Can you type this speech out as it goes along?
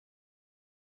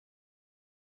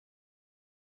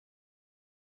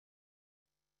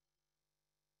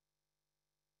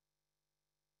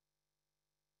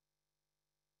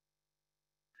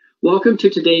Welcome to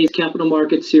today's Capital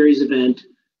Markets Series event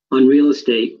on real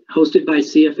estate, hosted by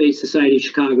CFA Society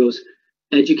Chicago's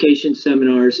Education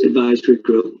Seminars Advisory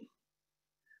Group.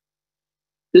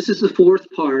 This is the fourth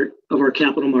part of our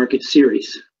Capital Markets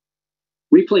Series.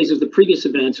 Replays of the previous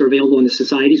events are available on the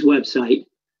Society's website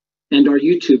and our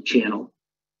YouTube channel.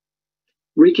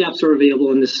 Recaps are available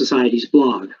on the Society's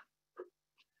blog.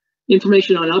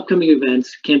 Information on upcoming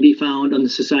events can be found on the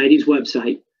Society's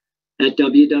website at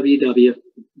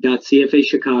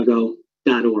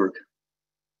www.cfachicago.org.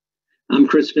 I'm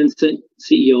Chris Vincent,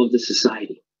 CEO of the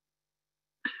Society.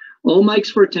 All mics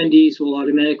for attendees will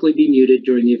automatically be muted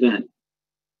during the event.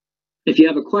 If you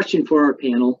have a question for our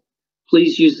panel,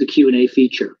 please use the Q&A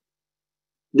feature.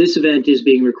 This event is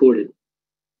being recorded.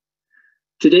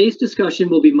 Today's discussion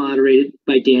will be moderated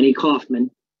by Danny Kaufman,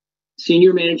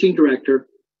 Senior Managing Director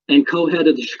and co-head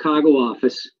of the Chicago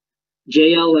office,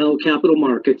 JLL Capital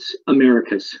Markets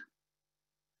Americas.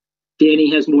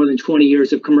 Danny has more than 20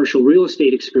 years of commercial real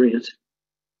estate experience,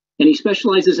 and he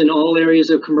specializes in all areas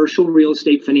of commercial real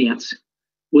estate finance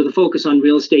with a focus on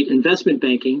real estate investment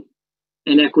banking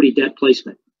and equity debt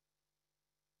placement.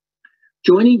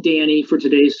 Joining Danny for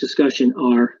today's discussion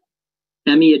are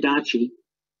Emi Adachi,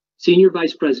 Senior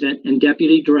Vice President and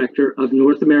Deputy Director of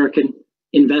North American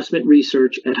Investment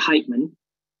Research at Heitman,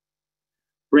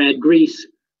 Brad Grease,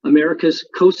 America's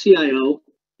co-CIO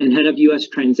and head of U.S.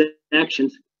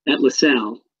 transactions at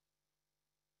LaSalle,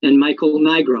 and Michael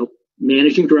Nigro,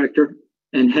 Managing Director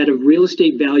and head of real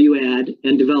estate value add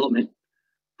and development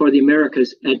for the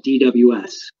Americas at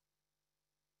DWS.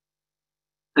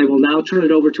 I will now turn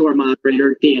it over to our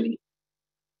moderator, Danny.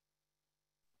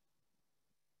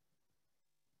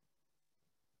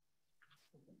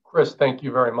 Chris, thank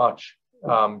you very much.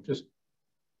 Just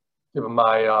giving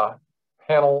my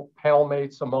panel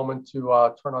mates a moment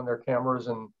to turn on their cameras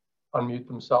and unmute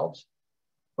themselves.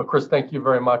 But Chris, thank you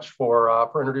very much for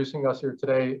introducing us here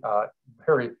today.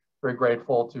 Very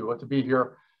grateful to be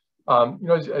here.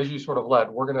 As you sort of led,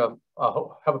 we're going to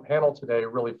have a panel today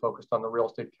really focused on the real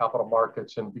estate capital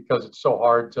markets, and because it's so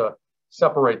hard to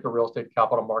separate the real estate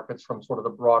capital markets from sort of the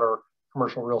broader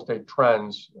commercial real estate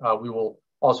trends, we will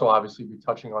also obviously be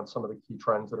touching on some of the key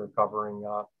trends that are covering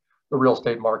the real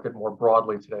estate market more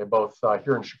broadly today, both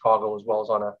here in Chicago as well as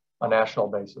on a national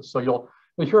basis. So you'll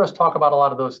hear us talk about a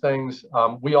lot of those things.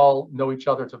 We all know each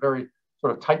other. It's a very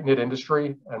sort of tight-knit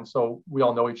industry, and so we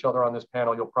all know each other on this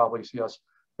panel. You'll probably see us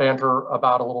banter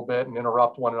about a little bit and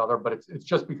interrupt one another, but it's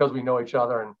just because we know each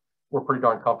other and we're pretty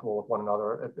darn comfortable with one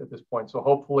another at this point. So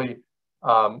hopefully,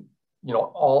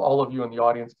 all of you in the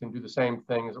audience can do the same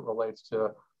thing as it relates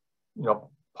to,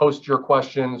 post your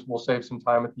questions. We'll save some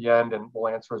time at the end and we'll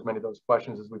answer as many of those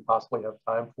questions as we possibly have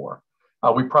time for.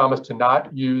 We promise to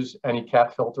not use any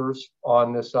cat filters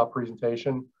on this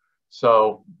presentation.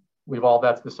 So leave all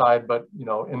that to the side, but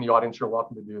in the audience, you're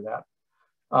welcome to do that.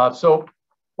 So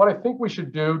what I think we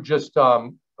should do just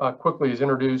quickly is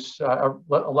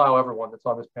allow everyone that's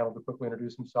on this panel to quickly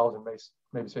introduce themselves and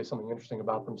maybe say something interesting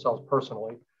about themselves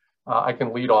personally. I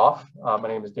can lead off. My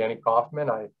name is Danny Kaufman.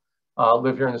 I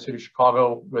live here in the city of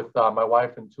Chicago with my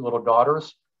wife and two little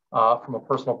daughters. From a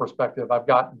personal perspective, I've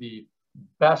got the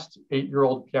best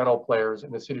 8-year-old piano players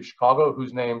in the city of Chicago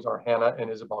whose names are Hannah and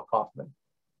Isabel Kaufman.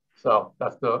 So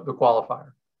that's the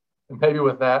qualifier. And maybe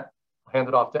with that, I'll hand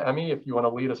it off to Emi if you want to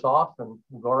lead us off and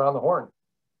we'll go around the horn.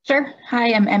 Sure.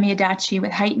 Hi, I'm Emi Adachi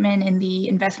with Heitman in the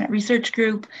Investment Research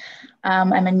Group.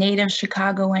 I'm a native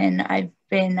Chicagoan. I've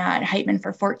been at Heitman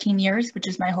for 14 years, which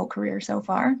is my whole career so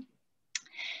far.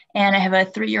 And I have a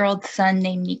 3-year-old son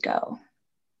named Nico.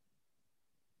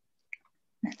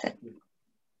 That's it.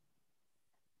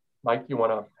 Mike, you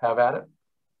want to have at it?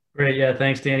 Great. Yeah,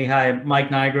 thanks, Danny. Hi, Mike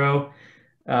Nigro.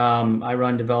 I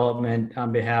run development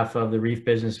on behalf of the REIT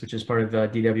business, which is part of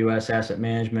DWS Asset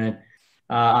Management.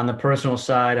 On the personal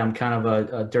side, I'm kind of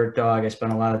a dirt dog. I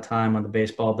spend a lot of time on the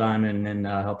baseball diamond and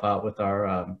help out with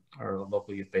our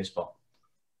local youth baseball.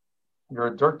 You're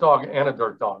a dirt dog and a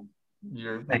dirt dog.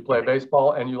 You play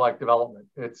baseball and you like development.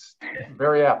 It's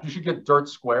very apt. You should get dirt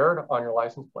squared on your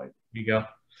license plate. There you go.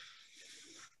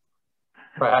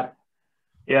 Brad.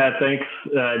 Yeah, thanks,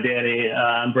 Danny.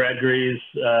 I'm Brad Grease.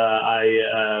 I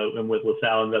am with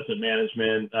LaSalle Investment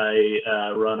Management.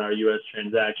 I run our U.S.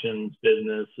 transactions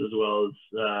business as well as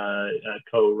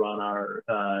co-run our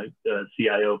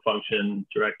CIO function,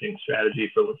 directing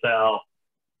strategy for LaSalle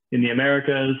in the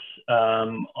Americas.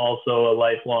 Also a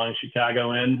lifelong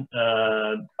Chicagoan,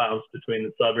 bounced between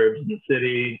the suburbs and the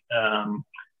city.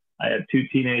 I have 2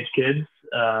 teenage kids,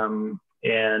 and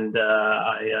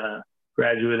I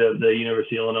graduate of the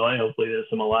University of Illinois. Hopefully there's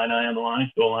some Illini on the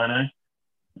line. Go Illini.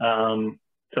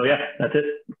 So yeah, that's it.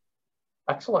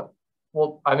 Excellent.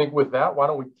 Well, I think with that, why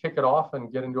don't we kick it off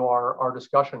and get into our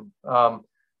discussion?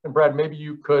 And Brad, maybe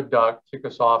you could kick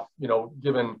us off,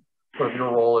 given sort of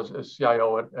your role as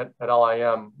CIO at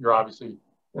LIM, you're obviously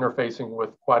interfacing with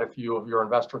quite a few of your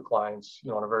investor clients,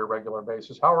 on a very regular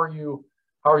basis. How are you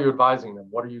advising them?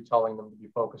 What are you telling them to be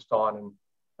focused on? And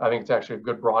I think it's actually a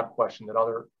good broad question that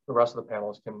the rest of the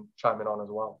panelists can chime in on as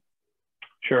well.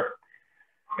 Sure.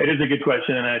 It is a good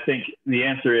question, and I think the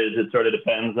answer is it sort of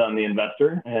depends on the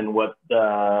investor and what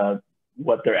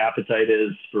their appetite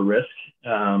is for risk.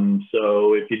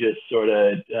 So if you just sort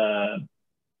of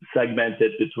segment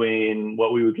it between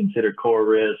what we would consider core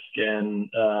risk and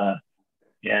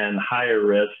higher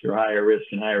risk and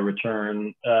higher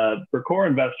return, for core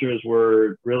investors,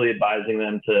 we're really advising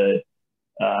them to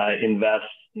invest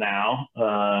now,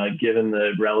 given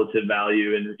the relative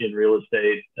value in real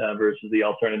estate versus the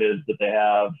alternatives that they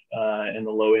have in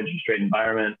the low interest rate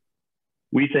environment.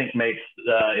 We think makes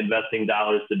investing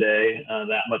dollars today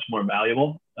that much more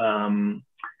valuable.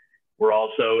 We're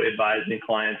also advising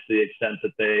clients to the extent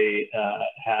that they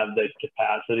have the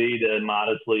capacity to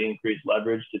modestly increase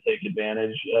leverage to take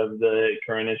advantage of the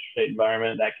current interest rate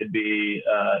environment. That could be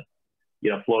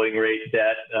floating rate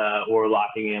debt or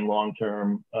locking in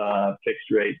long-term fixed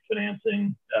rate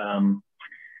financing.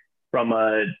 From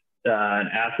an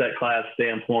asset class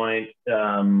standpoint,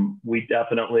 we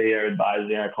definitely are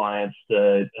advising our clients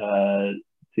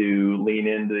to lean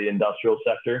into the industrial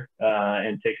sector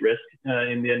and take risk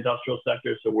in the industrial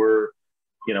sector. So we're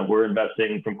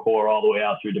investing from core all the way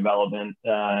out through development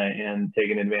and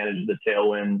taking advantage of the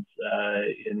tailwinds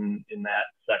in that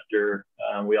sector.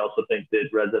 We also think that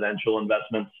residential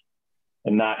investments,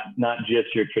 and not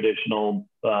just your traditional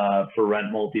for rent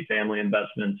multifamily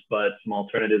investments, but some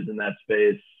alternatives in that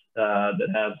space that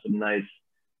have some nice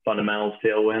fundamentals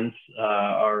tailwinds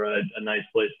are a nice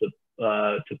place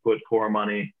to put core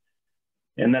money.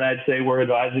 And then I'd say we're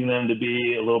advising them to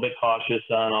be a little bit cautious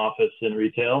on office and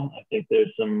retail. I think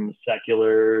there's some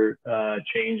secular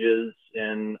changes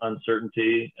and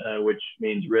uncertainty, which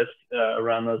means risk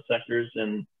around those sectors.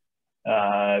 And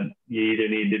you either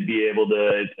need to be able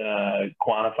to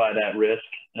quantify that risk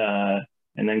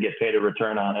and then get paid a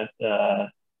return on it.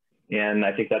 And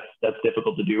I think that's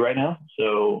difficult to do right now.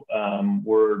 So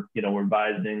we're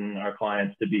advising our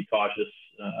clients to be cautious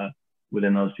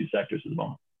within those two sectors as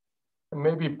well. And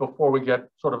maybe before we get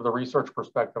sort of the research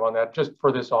perspective on that, just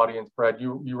for this audience, Brad,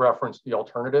 you referenced the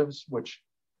alternatives, which,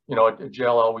 at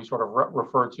JLL, we sort of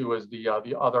refer to as the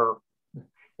other,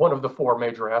 one of the four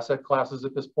major asset classes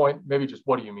at this point. Maybe just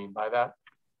what do you mean by that?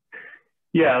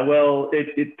 Yeah, well,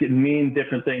 it can mean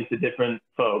different things to different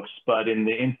folks, but in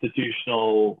the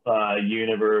institutional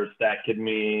universe, that could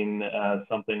mean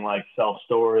something like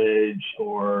self-storage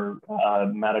or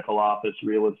medical office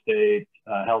real estate,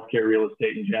 healthcare real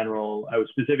estate in general. I was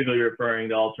specifically referring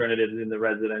to alternatives in the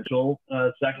residential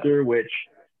sector, which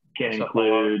can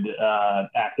include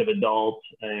active adult,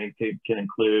 and can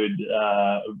include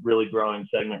a really growing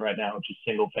segment right now, which is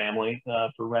single family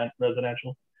for rent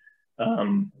residential.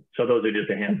 So those are just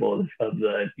a handful of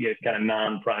the kind of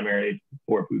non-primary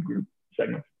core food group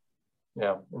segments.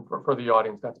 Yeah, and for the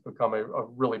audience, that's become a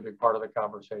really big part of the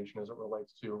conversation as it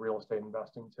relates to real estate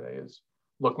investing today, is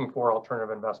looking for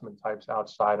alternative investment types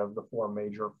outside of the four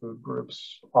major food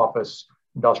groups: office,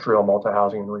 industrial,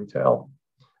 multi-housing, and retail.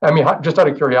 I mean, just out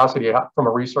of curiosity, from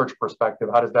a research perspective,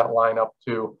 how does that line up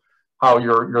to how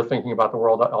you're thinking about the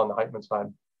world on the Heitman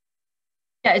side?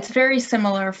 Yeah, it's very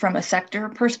similar from a sector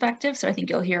perspective. So I think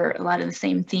you'll hear a lot of the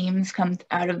same themes come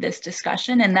out of this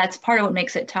discussion. And that's part of what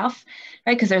makes it tough,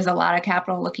 right? Because there's a lot of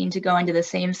capital looking to go into the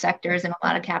same sectors and a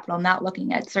lot of capital not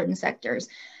looking at certain sectors.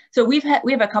 So we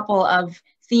have a couple of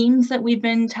themes that we've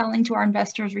been telling to our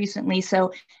investors recently.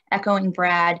 So echoing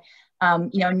Brad,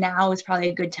 now is probably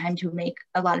a good time to make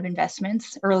a lot of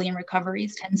investments. Early in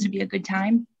recoveries tends to be a good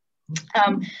time.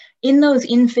 In those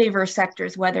in favor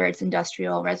sectors, whether it's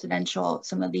industrial, residential,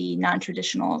 some of the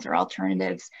non-traditionals or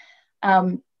alternatives,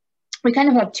 we kind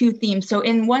of have two themes. So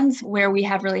in ones where we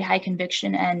have really high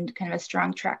conviction and kind of a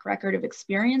strong track record of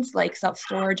experience, like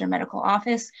self-storage or medical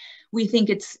office, we think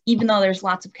it's, even though there's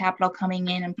lots of capital coming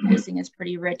in and pricing is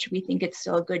pretty rich, we think it's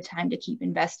still a good time to keep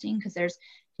investing because there's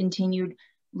continued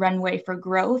runway for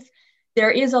growth. There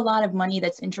is a lot of money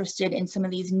that's interested in some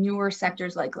of these newer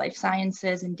sectors like life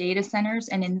sciences and data centers.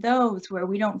 And in those where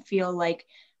we don't feel like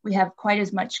we have quite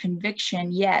as much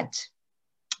conviction yet,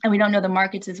 and we don't know the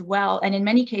markets as well, and in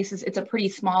many cases, it's a pretty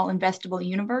small investable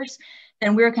universe,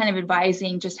 then we're kind of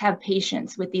advising just have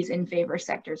patience with these in favor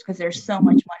sectors because there's so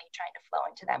much money trying to flow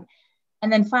into them.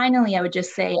 And then finally, I would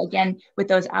just say, again, with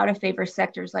those out of favor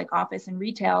sectors like office and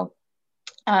retail,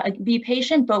 be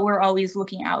patient, but we're always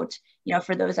looking out,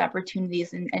 for those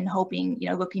opportunities and hoping,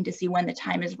 looking to see when the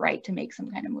time is right to make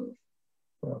some kind of move.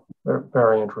 Yeah, very,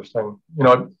 very interesting.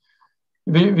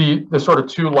 The sort of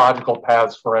two logical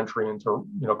paths for entry into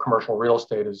commercial real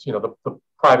estate is the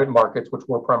private markets, which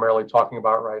we're primarily talking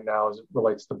about right now as it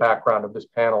relates to the background of this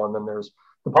panel, and then there's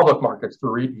the public markets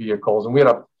through REIT vehicles. And we had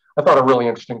I thought a really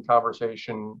interesting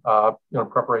conversation in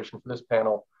preparation for this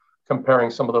panel, comparing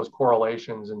some of those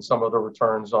correlations and some of the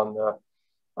returns on the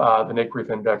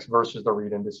NCREIF index versus the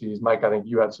REIT indices. Mike, I think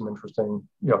you had some interesting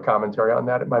commentary on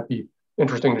that. It might be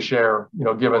interesting to share,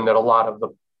 given that a lot of the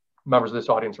members of this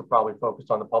audience are probably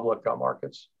focused on the public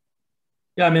markets.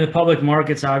 Yeah, I mean, the public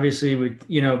markets, obviously, with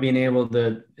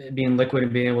being liquid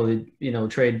and being able to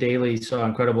trade daily, saw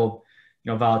incredible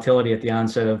volatility at the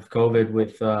onset of COVID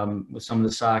with some of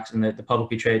the stocks, and that the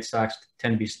publicly traded stocks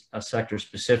tend to be sector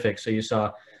specific. So you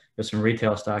saw some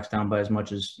retail stocks down by as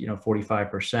much as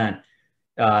 45%.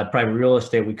 Private real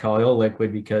estate we call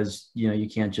illiquid because you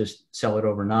can't just sell it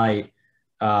overnight.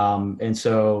 And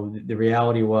so the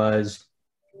reality was,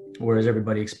 whereas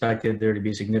everybody expected there to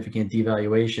be significant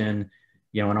devaluation,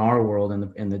 in our world,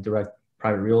 in the direct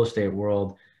private real estate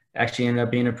world, actually ended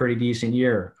up being a pretty decent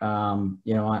year, on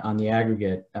the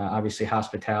aggregate. Obviously,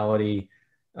 hospitality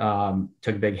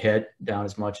took a big hit, down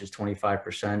as much as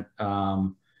 25%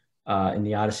 in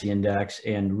the Odyssey Index,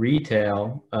 and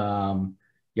retail,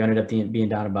 you ended up being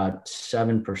down about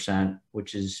 7%,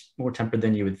 which is more tempered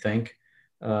than you would think.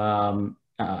 And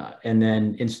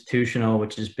then industrial,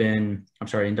 which has been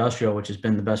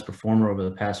the best performer over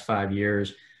the past 5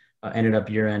 years, ended up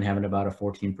year-end having about a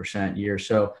 14% year.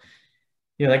 So,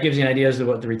 that gives you an idea as to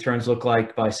what the returns look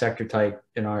like by sector type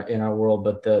in our world.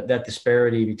 But that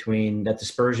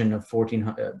dispersion of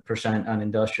 14% on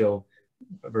industrial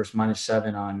versus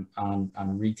 -7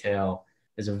 on retail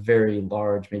is a very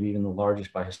large, maybe even the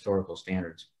largest by historical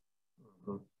standards.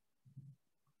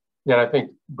 Yeah, and I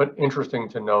think, but interesting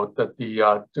to note that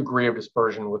the degree of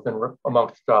dispersion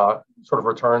amongst sort of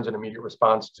returns and immediate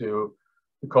response to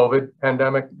the COVID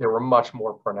pandemic, they were much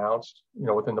more pronounced,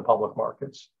 within the public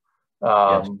markets.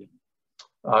 Yes.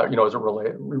 As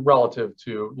it relative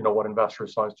to, what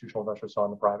institutional investors saw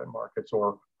in the private markets,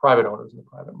 or private owners in the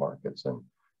private markets.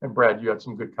 And Brad, you had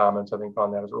some good comments, I think,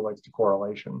 on that as it relates to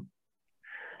correlation.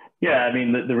 Yeah, I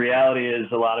mean, the reality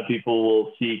is a lot of people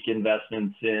will seek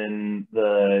investments in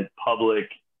the public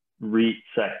REIT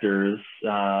sectors,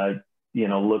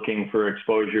 looking for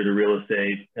exposure to real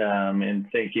estate and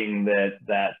thinking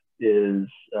that is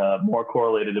more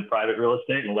correlated to private real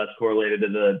estate and less correlated to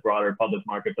the broader public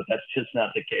market, but that's just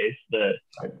not the case.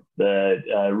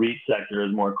 The REIT sector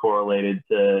is more correlated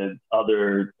to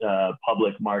other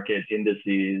public market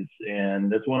indices,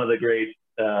 and that's one of the great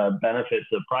benefits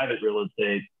of private real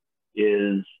estate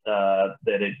is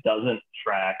that it doesn't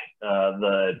track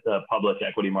the public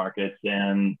equity markets,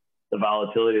 and the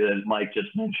volatility that Mike just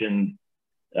mentioned.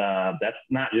 That's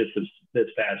not just this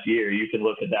past year. You can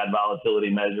look at that volatility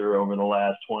measure over the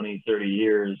last 20, 30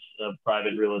 years of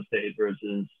private real estate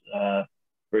versus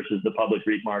the public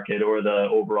REIT market or the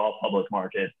overall public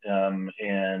market.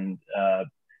 And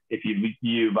if you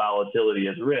view volatility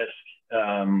as risk,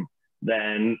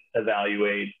 then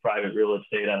evaluate private real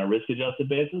estate on a risk-adjusted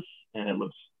basis, and it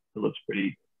looks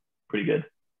pretty good.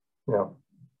 Yeah.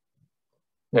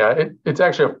 Yeah, it's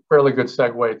actually a fairly good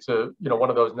segue to one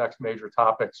of those next major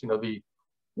topics.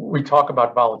 We talk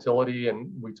about volatility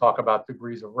and we talk about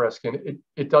degrees of risk, and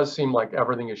it does seem like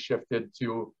everything is shifted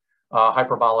to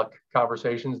hyperbolic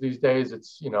conversations these days.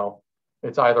 It's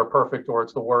either perfect or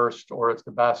it's the worst or it's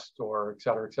the best or et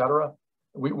cetera, et cetera.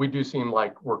 We do seem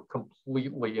like we're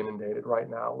completely inundated right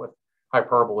now with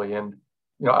hyperbole, and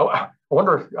I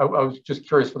wonder. I was just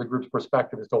curious for the group's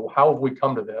perspective as to how have we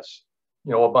come to this.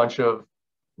 A bunch of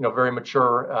very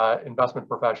mature investment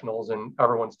professionals, and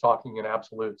everyone's talking in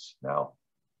absolutes now.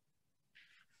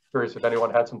 Curious if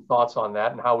anyone had some thoughts on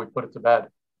that and how we put it to bed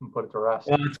and put it to rest.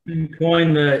 Well,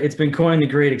 it's been coined the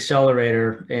great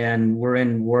accelerator, and we're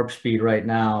in warp speed right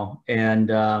now, and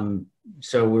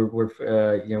so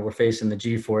we're facing the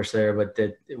G-force there. But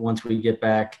that once we get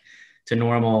back to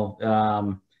normal,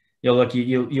 you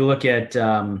look at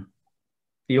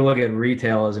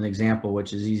retail as an example,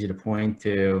 which is easy to point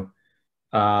to.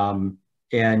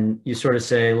 And you sort of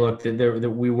say, look,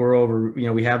 we were over,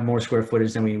 we have more square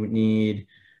footage than we would need.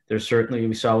 There's certainly,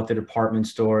 we saw with the department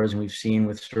stores, and we've seen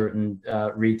with certain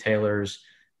retailers,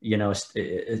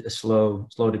 a slow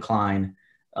decline.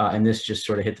 And this just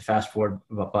sort of hit the fast forward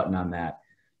button on that.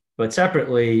 But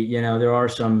separately, there are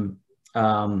some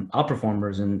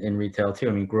outperformers in retail too.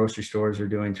 I mean, grocery stores are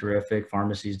doing terrific.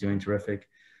 Pharmacies doing terrific.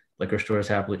 liquor stores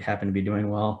happen to be doing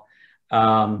well.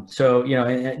 So, you know,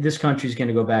 and this country is going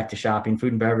to go back to shopping.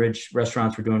 Food and beverage,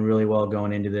 restaurants were doing really well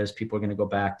going into this. People are going to go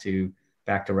back to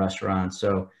restaurants.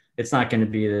 So it's not going to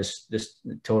be this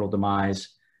total demise.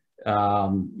 You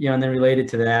know, and then related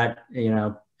to that, you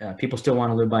know, people still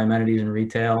want to live by amenities and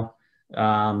retail.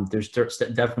 There's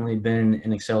definitely been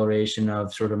an acceleration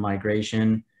of sort of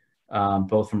migration,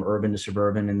 both from urban to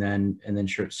suburban, and then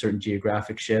certain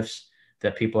geographic shifts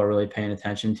that people are really paying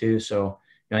attention to. So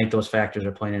I think those factors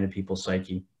are playing into people's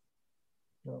psyche.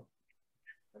 Yeah.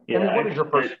 I mean, what is your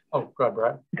first? Oh, go ahead,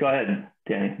 Brad. Go ahead,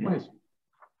 Danny. Please.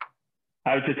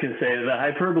 I was just going to say the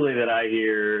hyperbole that I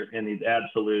hear in these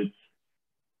absolutes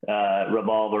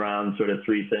revolve around sort of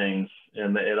three things,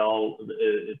 and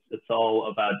it's all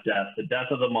about death: the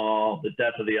death of the mall, the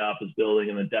death of the office building,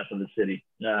 and the death of the city.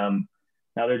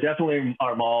 Now, there definitely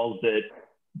are malls that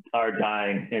are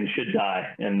dying and should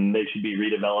die, and they should be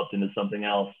redeveloped into something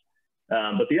else.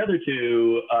 But the other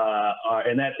two are,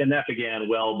 and that began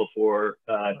well before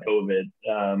COVID.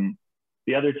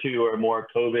 The other two are more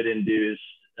COVID-induced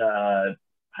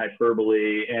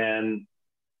hyperbole, and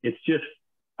it's just,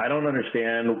 I don't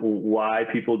understand why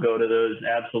people go to those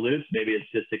absolutes. Maybe it's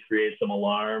just to create some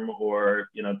alarm or,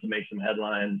 you know, to make some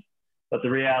headlines. But the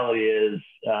reality is,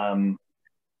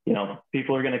 you know,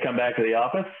 people are going to come back to the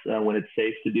office when it's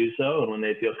safe to do so and when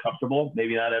they feel comfortable.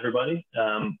 Maybe not everybody.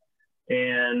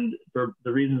 And for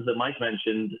the reasons that Mike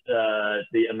mentioned,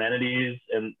 the amenities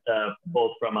and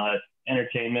both from a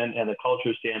entertainment and a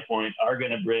culture standpoint are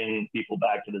going to bring people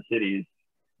back to the cities.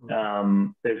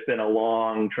 There's been a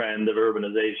long trend of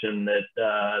urbanization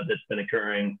that's been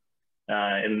occurring,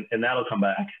 and that'll come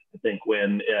back, I think,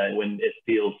 when it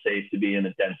feels safe to be in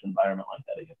a dense environment like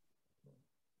that again.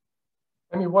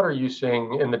 I mean, what are you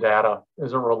seeing in the data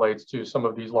as it relates to some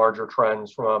of these larger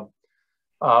trends from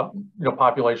a you know,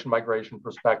 population migration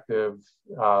perspective,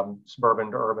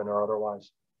 suburban to urban or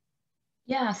otherwise?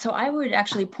 Yeah, so I would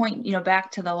actually point, you know,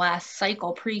 back to the last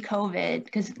cycle pre-COVID,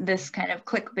 because this kind of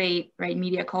clickbait, right,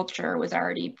 media culture was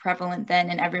already prevalent then,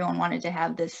 and everyone wanted to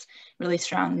have this really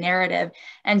strong narrative.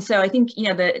 And so I think, you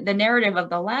know, the narrative of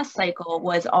the last cycle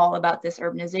was all about this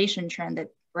urbanization trend that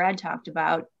Brad talked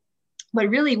about. But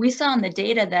really, we saw in the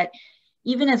data that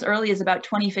even as early as about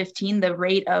 2015, the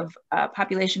rate of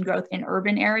population growth in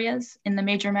urban areas in the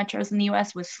major metros in the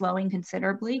US was slowing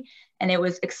considerably, and it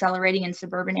was accelerating in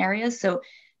suburban areas. So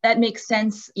that makes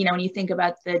sense, you know, when you think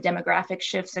about the demographic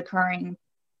shifts occurring.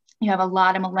 You have a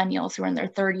lot of millennials who are in their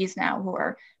 30s now who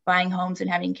are buying homes and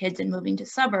having kids and moving to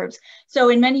suburbs. So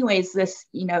in many ways, this,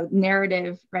 you know,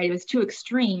 narrative, right, it was too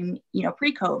extreme, you know,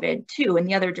 pre-COVID too, in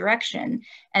the other direction.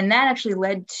 And that actually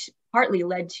partly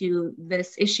led to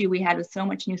this issue we had with so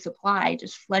much new supply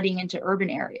just flooding into urban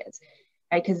areas,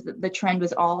 right? Because the trend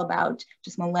was all about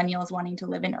just millennials wanting to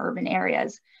live in urban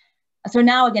areas. So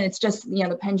now, again, it's just, you know,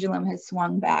 the pendulum has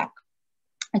swung back.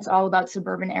 It's all about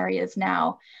suburban areas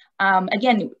now.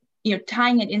 Again, you know,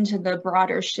 tying it into the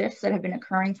broader shifts that have been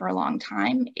occurring for a long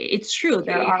time, it's true,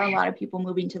 there are a lot of people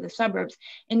moving to the suburbs.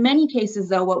 In many cases,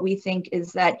 though, what we think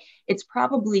is that it's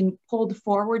probably pulled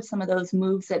forward some of those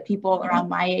moves that people around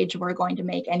my age were going to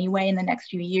make anyway in the next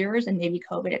few years, and maybe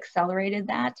COVID accelerated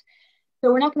that.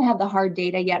 So we're not going to have the hard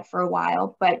data yet for a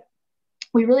while, but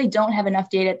we really don't have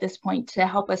enough data at this point to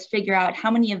help us figure out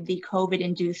how many of the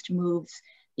COVID-induced moves,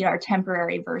 you know, are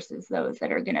temporary versus those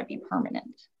that are going to be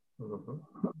permanent. Mm-hmm.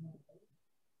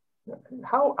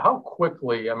 How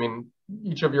quickly, I mean,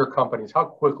 each of your companies, how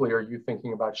quickly are you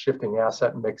thinking about shifting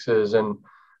asset mixes and,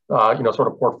 you know, sort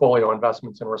of portfolio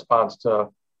investments in response to,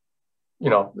 you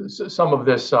know, some of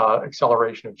this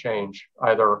acceleration of change,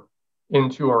 either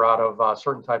into or out of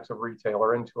certain types of retail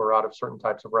or into or out of certain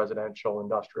types of residential,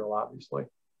 industrial, obviously?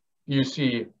 Do you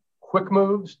see quick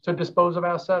moves to dispose of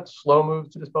assets, slow moves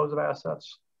to dispose of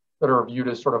assets that are viewed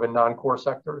as sort of in non-core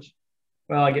sectors?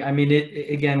 Well, I mean,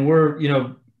 again, we're, you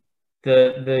know,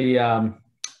 the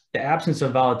absence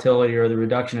of volatility or the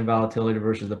reduction in volatility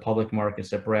versus the public markets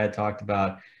that Brad talked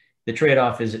about, the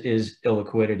trade-off is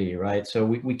illiquidity, right? So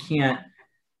we can't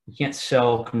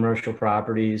sell commercial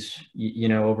properties, you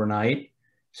know, overnight.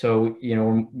 So, you know,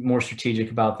 we're more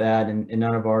strategic about that, and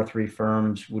none of our three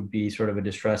firms would be sort of a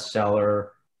distressed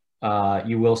seller.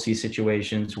 You will see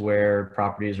situations where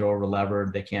properties are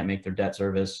over-levered, they can't make their debt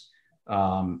service,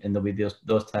 and there'll be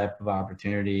those type of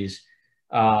opportunities.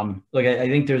 Look, I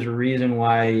think there's a reason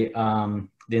why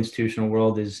the institutional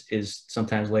world is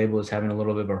sometimes labeled as having a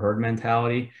little bit of a herd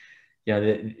mentality.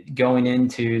 Yeah, going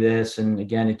into this, and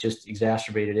again, it just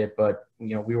exacerbated it. But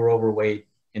you know, we were overweight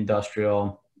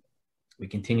industrial. We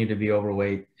continue to be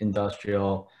overweight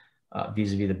industrial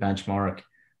vis-a-vis the benchmark.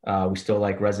 We still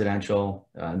like residential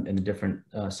and the different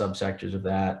subsectors of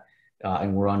that.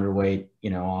 And we're underweight,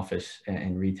 office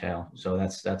and retail. So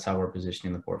that's how we're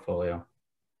positioning the portfolio.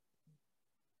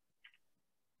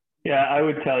 Yeah, I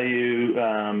would tell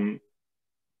you,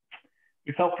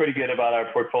 we felt pretty good about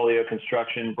our portfolio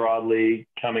construction broadly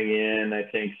coming in. I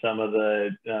think some of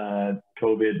the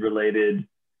COVID-related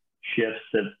shifts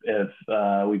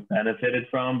have we've benefited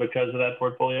from because of that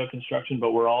portfolio construction,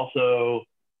 but we're also,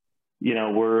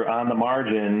 we're on the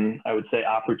margin, I would say,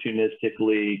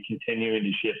 opportunistically continuing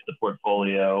to shift the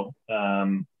portfolio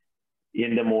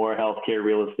into more healthcare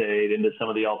real estate, into some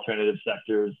of the alternative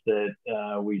sectors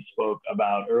that we spoke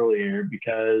about earlier,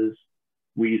 because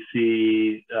we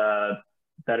see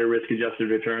better risk-adjusted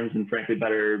returns and frankly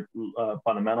better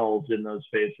fundamentals in those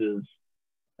spaces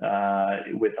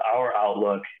with our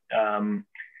outlook.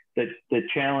 The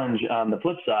challenge on the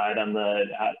flip side,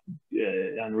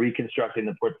 on reconstructing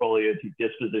the portfolio through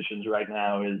dispositions right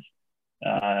now is,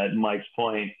 Mike's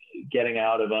point, getting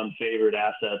out of unfavored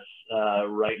assets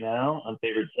right now,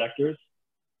 unfavored sectors.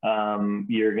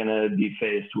 You're going to be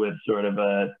faced with sort of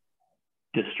a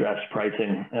distressed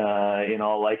pricing in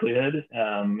all likelihood,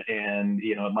 and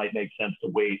it might make sense to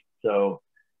wait. So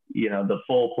the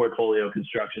full portfolio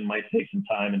construction might take some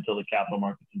time until the capital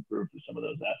markets improve for some of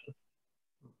those assets.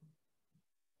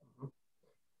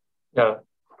 Yeah,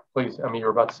 please. I mean,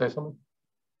 you're about to say something?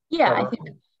 Yeah, I think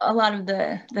a lot of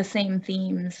the same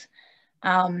themes,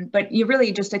 but you're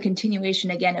really just a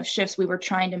continuation again of shifts we were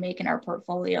trying to make in our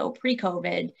portfolio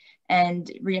pre-COVID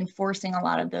and reinforcing a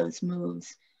lot of those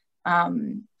moves.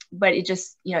 But it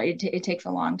just, it takes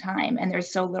a long time, and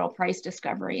there's so little price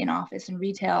discovery in office and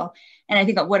retail. And I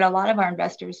think that what a lot of our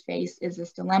investors face is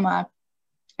this dilemma.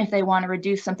 If they want to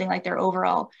reduce something like their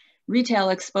overall retail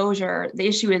exposure, the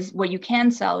issue is what you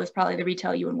can sell is probably the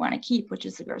retail you would want to keep, which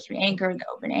is the grocery anchor, the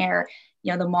open air.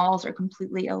 The malls are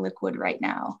completely illiquid right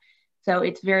now. So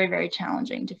it's very, very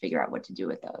challenging to figure out what to do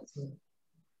with those.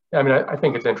 Yeah, I mean, I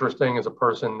think it's interesting as a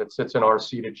person that sits in our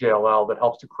seat at JLL that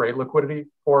helps to create liquidity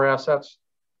for assets.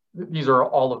 These are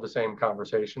all of the same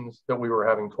conversations that we were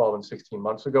having 12 and 16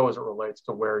 months ago as it relates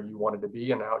to where you wanted to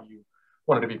be and how you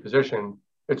wanted to be positioned.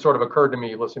 It sort of occurred to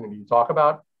me listening to you talk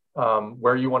about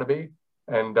where you want to be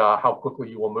and how quickly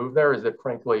you will move there, is that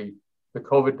frankly, the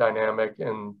COVID dynamic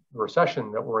and the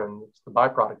recession that we're in, it's the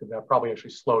byproduct of that, probably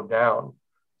actually slowed down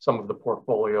some of the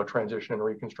portfolio transition and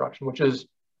reconstruction, which is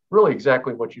really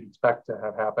exactly what you'd expect to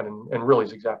have happen, and really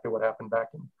is exactly what happened back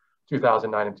in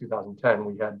 2009 and 2010.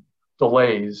 We had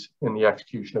delays in the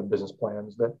execution of business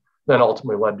plans that then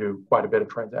ultimately led to quite a bit of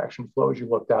transaction flow as you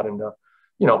looked out into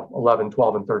 11,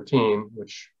 12, and 13,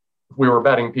 which if we were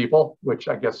betting people, which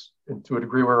I guess to a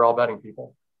degree we were all betting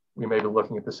people, we may be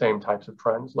looking at the same types of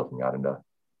trends looking out into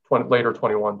later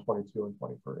 21, 22, and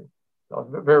 23. So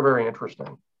very, very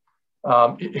interesting.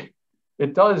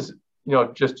 It does,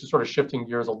 just to sort of shifting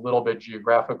gears a little bit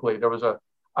geographically,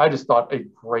 I just thought a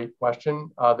great question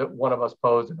that one of us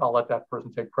posed, and I'll let that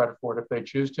person take credit for it if they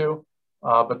choose to.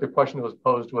 But the question that was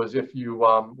posed was, if you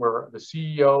were the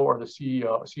CEO or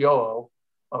the COO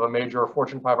of a major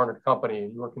Fortune 500 company,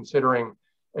 and you were considering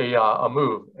a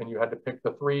move, and you had to pick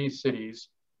the 3 cities,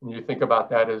 and you think about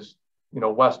that as,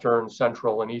 Western,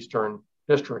 Central, and Eastern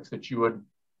districts that you would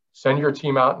send your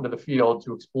team out into the field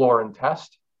to explore and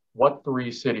test, what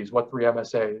 3 cities, what 3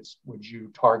 MSAs would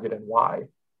you target and why?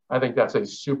 I think that's a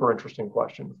super interesting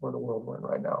question for the world we're in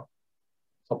right now.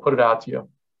 So I'll put it out to you.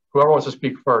 Whoever wants to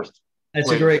speak first.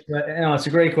 It's a great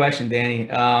question, Danny.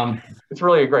 It's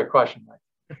really a great question, Mike.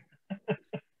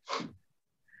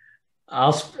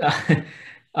 I'll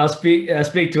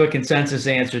speak to a consensus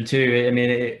answer too. I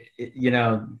mean,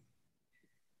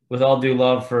 with all due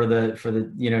love for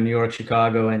the New York,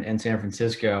 Chicago, and San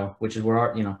Francisco, which is where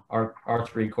our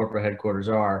 3 corporate headquarters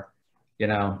are,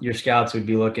 your scouts would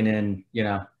be looking in,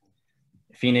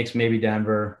 Phoenix, maybe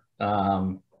Denver,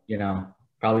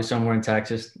 probably somewhere in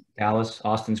Texas, Dallas.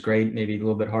 Austin's great, maybe a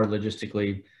little bit hard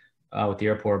logistically with the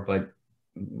airport, but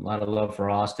a lot of love for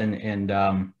Austin, and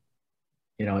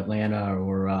Atlanta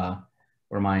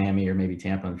or Miami, or maybe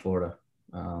Tampa in Florida.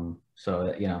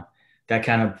 So that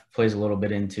kind of plays a little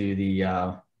bit into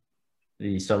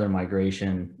the southern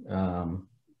migration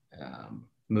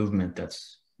movement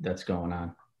that's going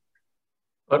on.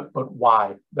 But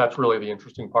why? That's really the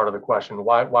interesting part of the question.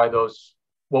 Why those?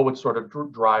 What would sort of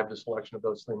drive the selection of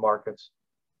those 3 markets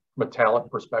from a talent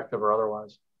perspective or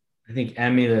otherwise? I think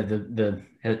Emmy would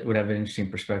have an interesting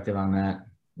perspective on that.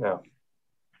 Yeah.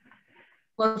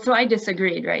 Well, so I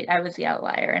disagreed, right? I was the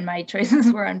outlier, and my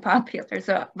choices were unpopular.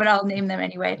 But I'll name them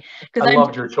anyway. I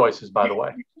loved your choices, by the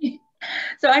way.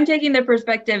 So I'm taking the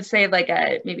perspective, say like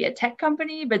maybe a tech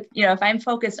company, but if I'm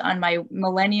focused on my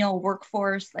millennial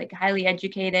workforce, like highly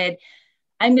educated,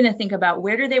 I'm going to think about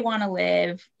where do they want to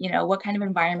live? What kind of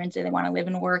environments do they want to live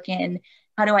and work in?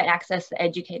 How do I access the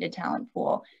educated talent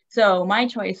pool? So my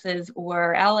choices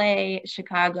were LA,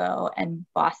 Chicago, and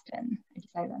Boston. I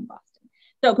decided on Boston.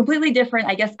 So completely different.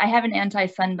 I guess I have an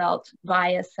anti-Sunbelt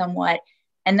bias somewhat.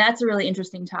 And that's a really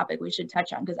interesting topic we should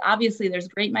touch on, because obviously there's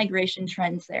great migration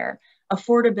trends there.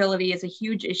 Affordability is a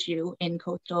huge issue in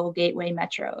coastal gateway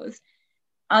metros.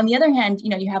 On the other hand,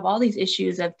 you have all these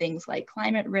issues of things like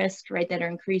climate risk, right, that are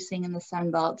increasing in the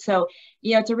Sunbelt. So,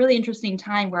 it's a really interesting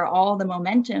time where all the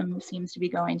momentum seems to be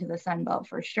going to the Sunbelt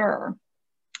for sure.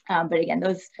 But again,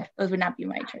 those would not be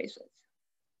my choices.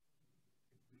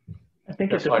 I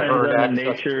think it depends on the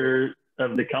nature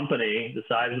of the company, the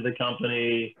size of the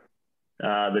company,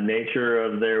 the nature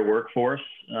of their workforce,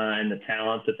 and the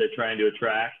talent that they're trying to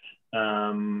attract,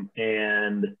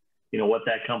 and what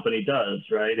that company does,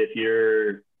 right? If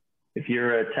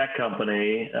you're a tech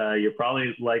company, you're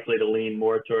probably likely to lean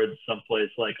more towards someplace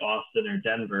like Austin or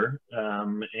Denver.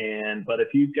 But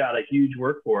if you've got a huge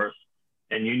workforce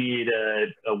and you need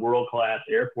a world-class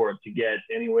airport to get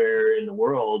anywhere in the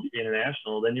world,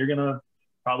 international, then you're gonna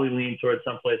probably lean towards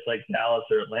someplace like Dallas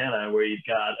or Atlanta, where you've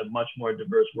got a much more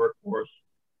diverse workforce,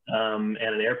 and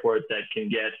an airport that can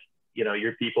get,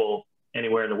 your people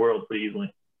anywhere in the world pretty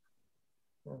easily.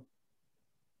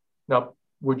 Now,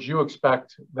 would you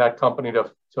expect that company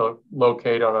to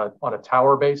locate on a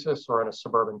tower basis or on a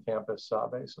suburban campus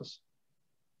basis?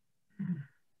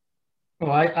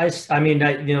 Well, I mean,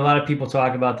 a lot of people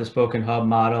talk about the spoken hub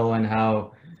model and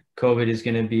how COVID is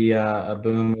going to be a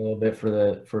boom a little bit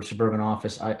for suburban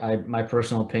office. My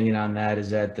personal opinion on that is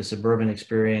that the suburban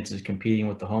experience is competing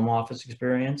with the home office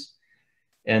experience,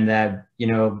 and that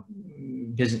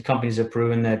business companies have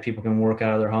proven that people can work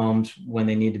out of their homes when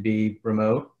they need to be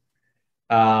remote.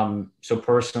 So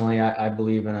personally, I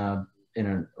believe in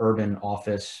an urban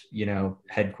office,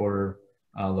 headquarter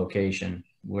location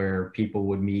where people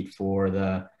would meet for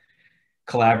the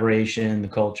collaboration, the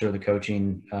culture, the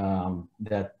coaching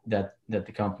that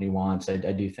the company wants. I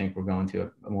do think we're going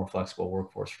to a more flexible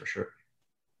workforce for sure.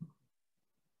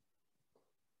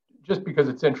 Just because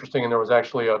it's interesting, and there was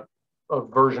actually a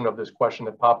version of this question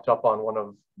that popped up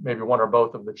on maybe one or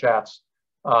both of the chats.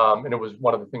 And it was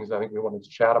one of the things I think we wanted to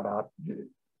chat about.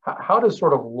 How does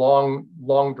sort of long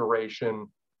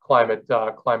duration climate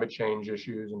change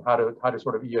issues, and how do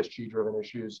sort of ESG driven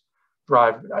issues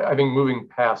drive? I think moving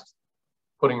past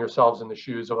putting yourselves in the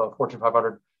shoes of a Fortune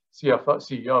 500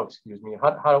 CEO,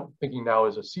 how thinking now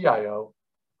as a CIO,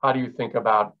 how do you think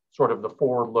about sort of the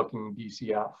forward-looking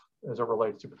DCF as it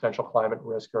relates to potential climate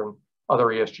risk or other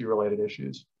ESG related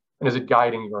issues? And is it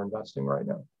guiding your investing right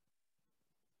now?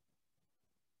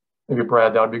 Maybe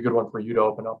Brad, that would be a good one for you to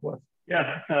open up with.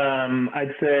 Yeah,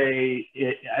 I'd say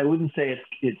I wouldn't say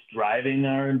it's driving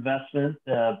our investment,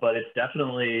 but it's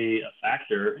definitely a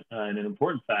factor and an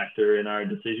important factor in our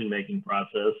decision-making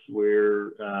process.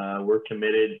 We're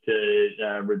committed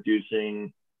to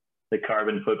reducing the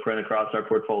carbon footprint across our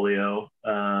portfolio.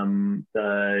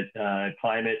 The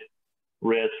climate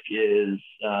risk is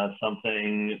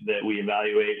something that we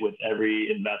evaluate with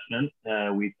every investment.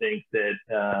 We think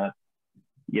that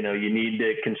you need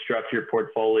to construct your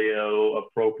portfolio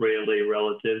appropriately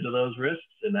relative to those risks,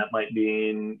 and that might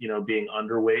mean being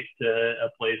underweight to a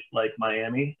place like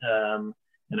Miami, and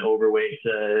overweight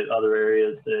to other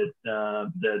areas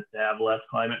that have less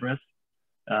climate risk,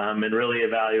 and really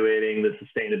evaluating the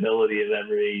sustainability of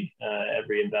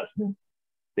every investment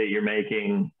that you're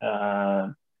making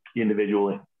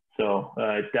individually. So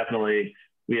it's definitely.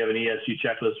 We have an ESG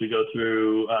checklist we go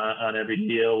through on every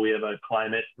deal. We have a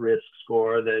climate risk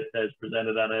score that is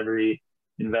presented on every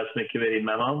investment committee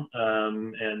memo.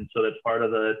 And so that's part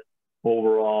of the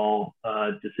overall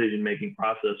decision-making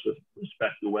process with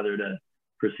respect to whether to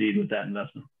proceed with that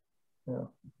investment. Yeah.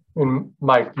 And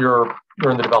Mike, you're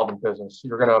in the development business.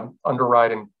 You're going to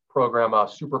underwrite and program a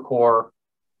super core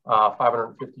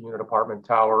 550 unit apartment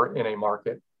tower in a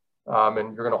market.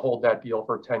 And you're going to hold that deal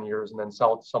for 10 years and then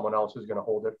sell it to someone else who's going to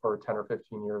hold it for 10 or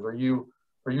 15 years. Are you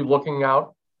looking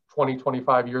out 20,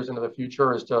 25 years into the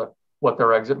future as to what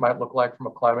their exit might look like from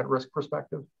a climate risk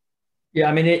perspective? Yeah,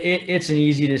 I mean, it's an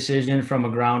easy decision from a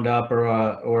ground up or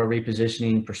a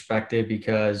repositioning perspective,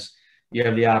 because you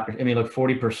have the opportunity. I mean, look,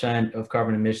 40% of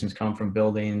carbon emissions come from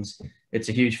buildings. It's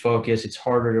a huge focus. It's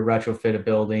harder to retrofit a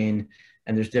building,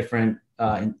 and there's different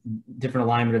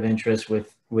alignment of interest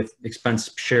with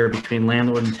expense share between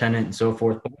landlord and tenant and so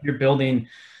forth. But when you're building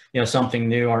something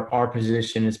new. Our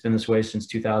position, it's been this way since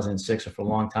 2006, or for a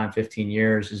long time, 15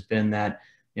 years, has been that,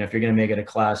 if you're going to make it a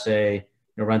Class A,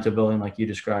 rental building like you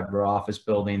described, or office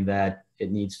building, that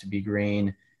it needs to be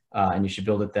green, and you should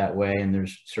build it that way. And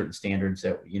there's certain standards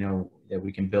that, that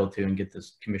we can build to and get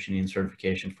this commissioning and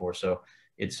certification for. So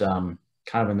it's kind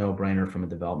of a no-brainer from a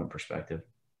development perspective.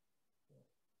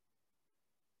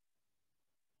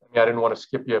 Yeah, I didn't want to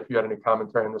skip you if you had any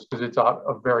commentary on this, because it's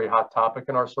a very hot topic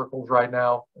in our circles right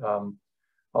now. I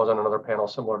was on another panel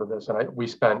similar to this, and we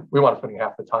wound up spending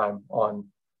half the time on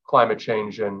climate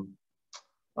change and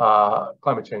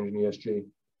ESG. It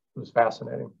was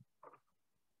fascinating.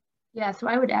 Yeah, so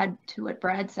I would add to what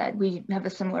Brad said. We have a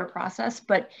similar process,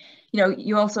 but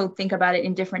you also think about it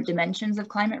in different dimensions of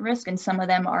climate risk, and some of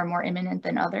them are more imminent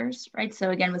than others, right? So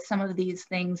again, with some of these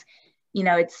things,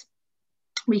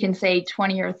 we can say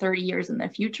 20 or 30 years in the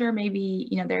future, maybe,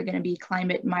 there are going to be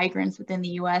climate migrants within the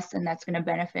US, and that's going to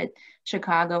benefit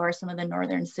Chicago or some of the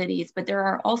northern cities. But there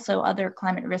are also other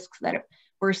climate risks that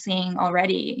we're seeing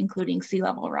already, including sea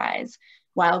level rise,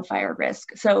 wildfire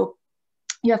risk. So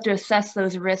you have to assess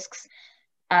those risks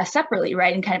separately,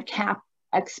 right? And kind of cap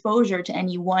exposure to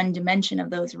any one dimension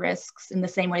of those risks in the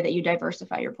same way that you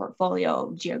diversify your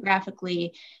portfolio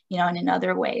geographically, and in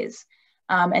other ways.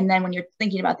 And then when you're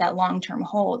thinking about that long-term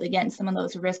hold, again, some of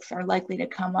those risks are likely to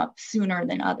come up sooner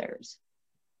than others.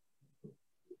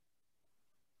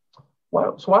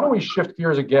 Well, so why don't we shift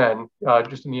gears again,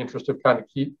 just in the interest of kind of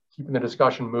keeping the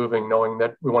discussion moving, knowing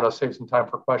that we want to save some time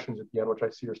for questions at the end, which I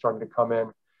see are starting to come in.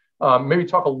 Maybe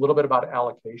talk a little bit about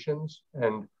allocations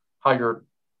and how you're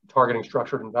targeting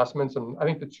structured investments. And I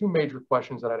think the two major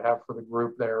questions that I'd have for the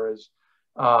group there is,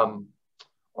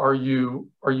 are you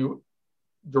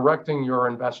directing your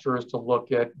investors to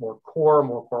look at more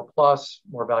core plus,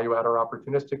 more value add or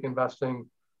opportunistic investing,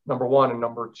 number one, and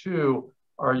number two,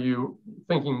 are you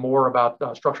thinking more about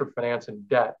structured finance and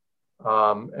debt?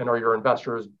 And are your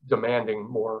investors demanding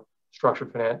more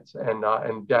structured finance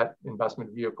and debt investment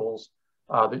vehicles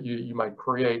that you might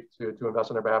create to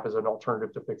invest on their behalf as an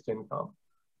alternative to fixed income?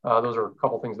 Those are a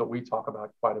couple of things that we talk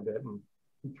about quite a bit, and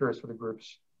I'm curious for the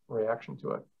group's reaction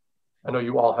to it. I know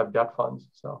you all have debt funds,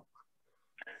 so.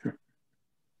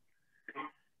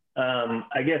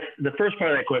 I guess the first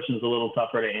part of that question is a little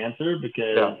tougher to answer,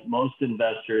 because most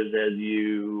investors, as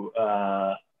you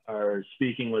are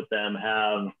speaking with them,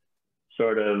 have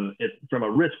sort of, from a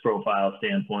risk profile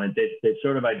standpoint, they've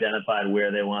sort of identified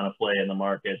where they want to play in the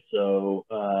market. So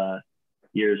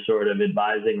you're sort of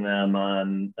advising them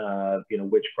on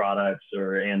which products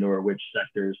or which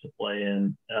sectors to play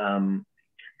in,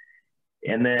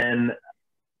 and then.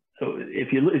 So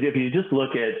if you just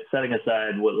look at, setting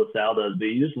aside what LaSalle does, but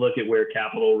you just look at where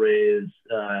capital raise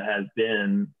has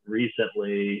been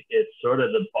recently, it's sort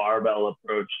of the barbell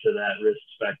approach to that risk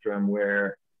spectrum,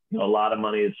 where a lot of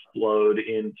money is flowed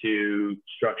into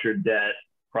structured debt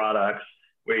products,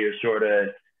 where you're sort of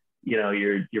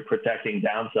you're protecting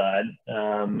downside,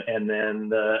 and then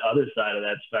the other side of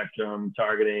that spectrum,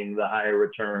 targeting the higher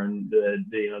return,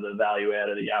 the value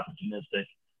added, the opportunistic.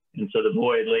 And so the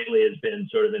void lately has been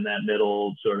sort of in that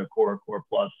middle sort of core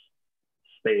plus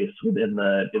space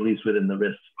at least within the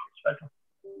risk spectrum.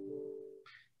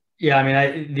 Yeah, I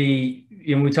mean,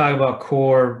 when we talk about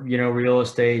core, real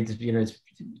estate, it's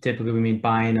typically we mean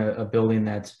buying a building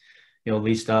that's,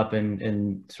 leased up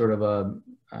and sort of a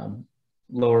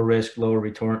lower risk, lower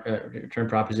return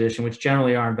proposition, which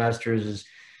generally our investors as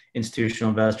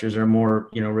institutional investors are more,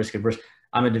 risk averse.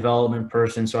 I'm a development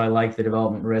person, so I like the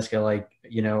development risk. I like,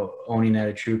 owning at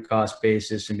a true cost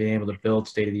basis and being able to build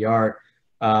state of the art.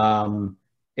 And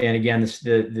again,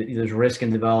 there's risk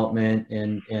in development,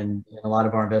 and a lot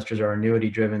of our investors are annuity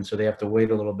driven, so they have to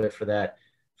wait a little bit for that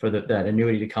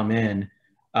annuity to come in.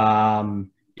 And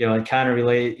kind of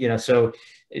relate, so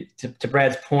to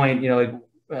Brad's point,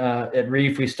 at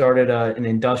REIF, we started an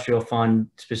industrial fund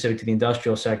specific to the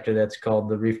industrial sector that's called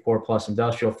the REIF Core Plus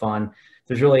Industrial Fund.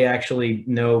 There's really actually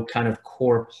no kind of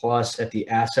core plus at the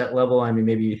asset level. I mean,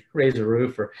 maybe raise a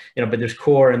roof or, but there's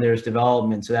core and there's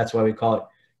development. So that's why we call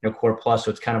it, core plus.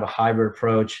 So it's kind of a hybrid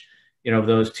approach, of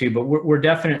those two. But we're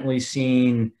definitely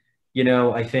seeing,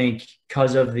 I think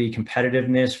because of the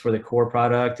competitiveness for the core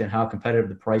product and how competitive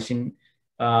the pricing,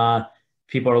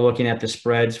 people are looking at the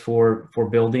spreads for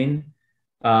building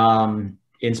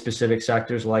in specific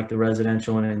sectors like the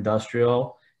residential and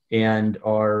industrial, and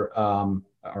are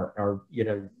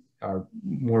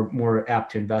more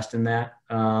apt to invest in that.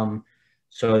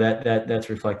 So that's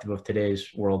reflective of today's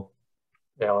world.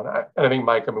 Yeah, and I think,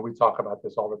 Mike, I mean, we talk about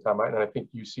this all the time, right? And I think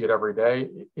you see it every day.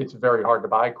 It's very hard to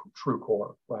buy true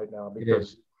core right now,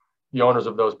 because the owners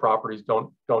of those properties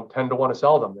don't tend to want to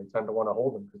sell them. They tend to want to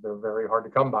hold them because they're very hard to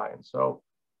come by. And so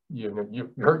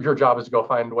your job is to go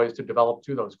find ways to develop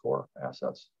to those core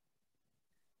assets.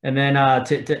 And then not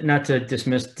to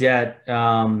dismiss debt,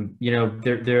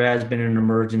 there has been an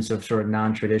emergence of sort of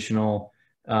non-traditional,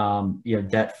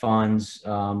 debt funds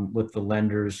with the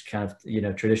lenders, kind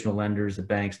of, traditional lenders, the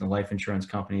banks and the life insurance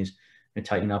companies, and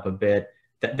tighten up a bit.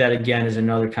 That again is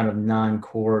another kind of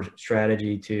non-core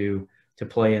strategy to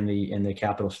play in the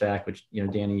capital stack, which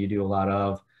Danny, you do a lot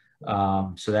of.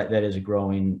 So that is a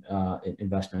growing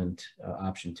investment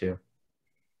option too.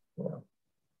 Yeah.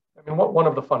 I mean, one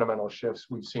of the fundamental shifts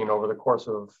we've seen over the course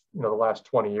of the last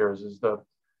 20 years is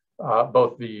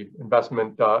both the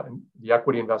investment, the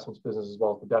equity investments business as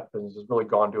well as the debt business has really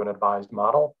gone to an advised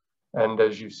model. And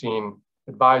as you've seen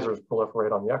advisors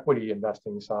proliferate on the equity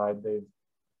investing side,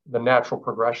 the natural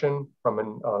progression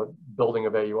from a building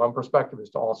of AUM perspective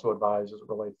is to also advise as it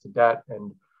relates to debt.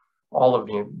 And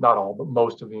not all, but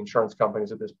most of the insurance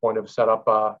companies at this point have set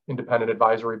up independent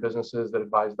advisory businesses that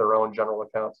advise their own general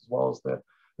accounts as well as the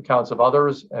accounts of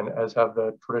others, and as have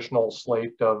the traditional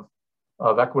slate of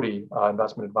equity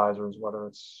investment advisors, whether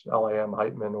it's LAM,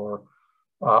 Heitman,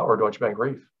 or Deutsche Bank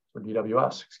REIF, or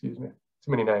DWS, excuse me,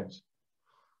 too many names.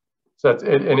 So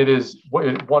it is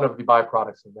one of the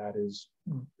byproducts of that is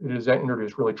it has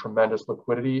introduced really tremendous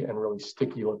liquidity and really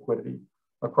sticky liquidity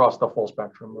across the full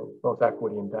spectrum of both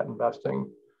equity and debt investing,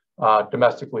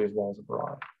 domestically as well as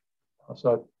abroad.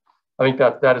 So I think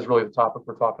that is really the topic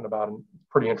we're talking about, and it's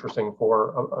pretty interesting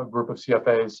for a group of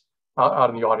CFAs out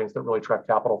in the audience that really track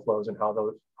capital flows and how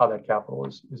that capital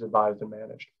is advised and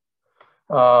managed.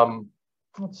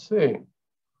 Let's see.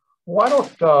 Why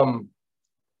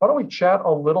don't we chat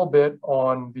a little bit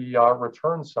on the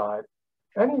return side?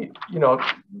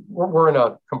 We're in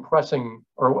a compressing,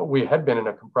 or we had been in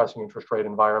a compressing interest rate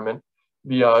environment.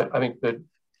 I think the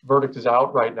verdict is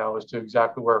out right now as to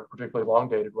exactly where particularly long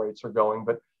dated rates are going.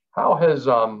 But how has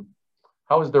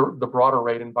the broader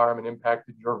rate environment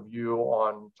impacted your view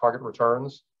on target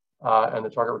returns and the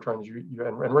target returns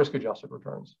and risk adjusted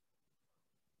returns?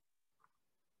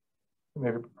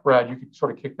 Maybe Brad, you could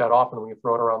sort of kick that off and we can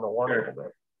throw it around the horn a little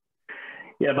bit.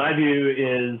 Yeah, my view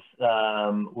is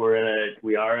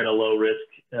we are in a low risk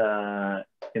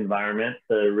environment.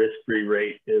 The risk-free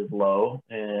rate is low,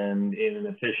 and in an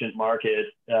efficient market,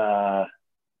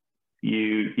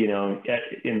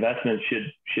 investments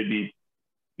should be,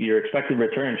 your expected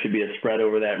return should be a spread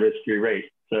over that risk-free rate.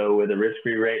 So with a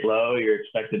risk-free rate low, your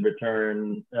expected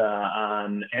return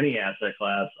on any asset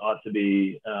class ought to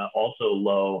be also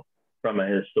low from a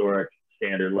historic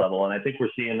standard level. And I think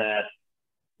we're seeing that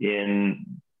in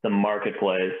the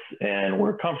marketplace, and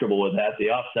we're comfortable with that. The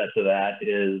offset to that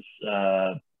is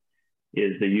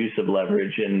the use of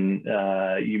leverage, and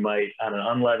you might, on an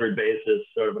unlevered basis,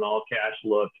 sort of an all-cash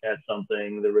look at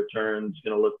something, the return's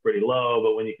going to look pretty low,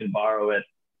 but when you can borrow at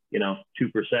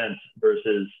 2%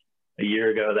 versus a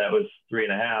year ago that was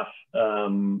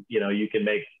 3.5%, you can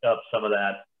make up some of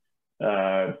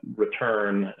that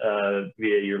return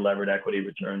via your levered equity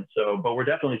return. So, but we're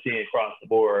definitely seeing across the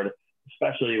board,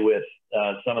 especially with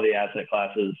some of the asset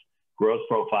classes, growth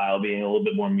profile being a little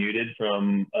bit more muted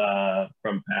from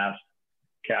past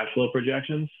cash flow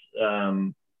projections.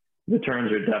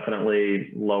 Returns are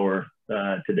definitely lower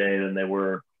today than they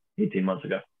were 18 months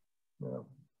ago. Yeah.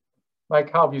 Mike,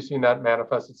 how have you seen that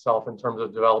manifest itself in terms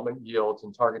of development yields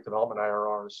and target development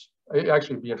IRRs? It'd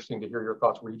actually be interesting to hear your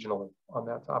thoughts regionally on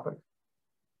that topic.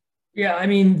 Yeah, I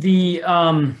mean,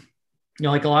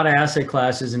 like a lot of asset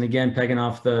classes, and again, pegging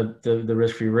off the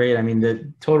risk-free rate, I mean,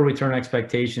 the total return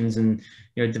expectations and,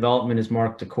 development is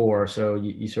marked to core. So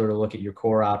you sort of look at your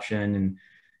core option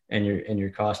and your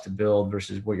cost to build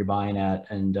versus what you're buying at.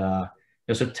 And,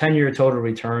 so 10-year total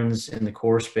returns in the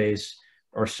core space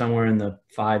are somewhere in the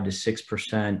 5 to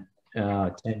 6%,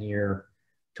 10-year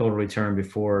total return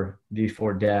before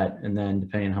debt. And then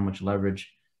depending on how much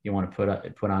leverage you want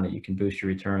to put on it, you can boost your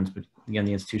returns. But again,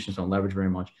 the institutions don't leverage very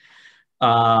much.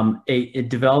 A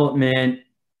development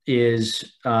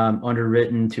is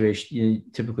underwritten to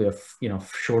typically a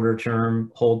shorter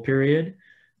term hold period,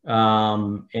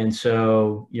 and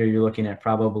so you're looking at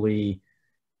probably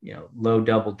low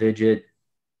double digit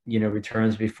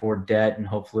returns before debt, and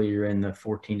hopefully you're in the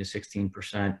 14 to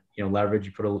 16%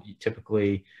 leverage.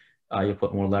 You'll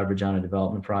put more leverage on a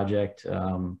development project.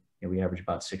 We average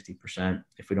about 60%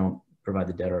 if we don't provide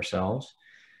the debt ourselves,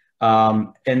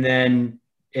 and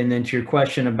then to your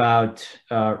question about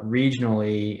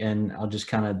regionally, and I'll just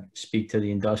kind of speak to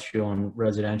the industrial and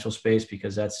residential space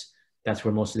because that's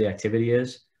where most of the activity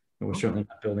is. And we're certainly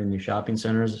not building new shopping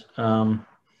centers in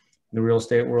the real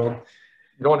estate world.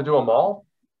 You don't want to do a mall?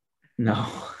 No,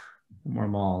 more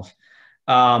malls.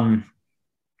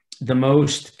 The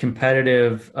most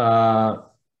competitive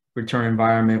return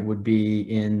environment would be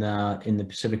in the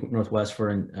Pacific Northwest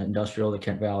for industrial. The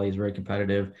Kent Valley is very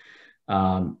competitive.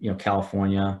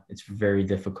 California, it's very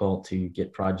difficult to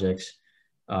get projects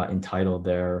entitled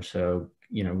there. So,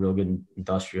 real good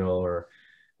industrial or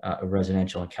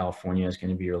residential in California is going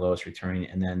to be your lowest returning.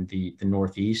 And then the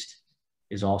Northeast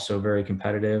is also very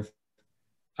competitive.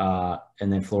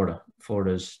 And then Florida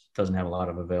doesn't have a lot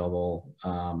of available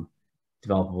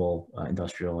developable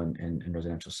industrial and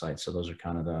residential sites. So those are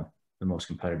kind of the most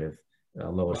competitive,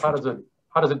 lowest. How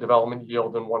does a development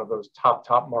yield in one of those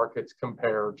top markets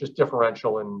compare, just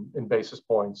differential in basis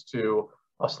points, to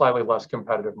a slightly less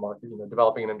competitive market?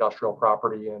 Developing an industrial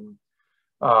property in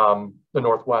the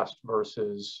Northwest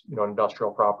versus an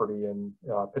industrial property in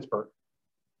Pittsburgh.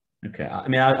 Okay, I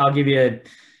mean, I'll give you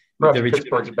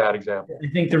Pittsburgh's a bad example.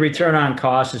 I think the return on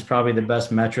cost is probably the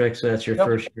best metric. So that's your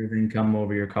first year of income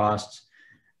over your costs.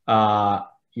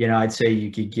 I'd say you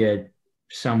could get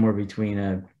somewhere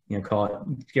between call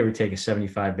it, give or take, a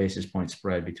 75 basis point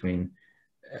spread between,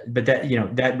 but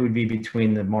that would be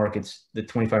between the markets, the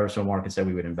 25 or so markets that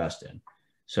we would invest in.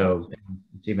 So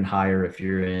it's even higher if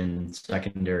you're in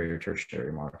secondary or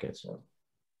tertiary markets. So.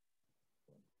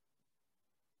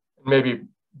 Maybe,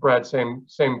 Brad, same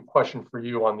question for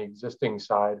you on the existing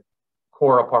side.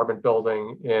 Core apartment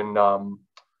building in, I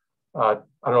don't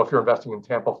know if you're investing in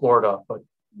Tampa, Florida, but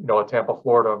a Tampa,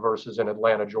 Florida versus in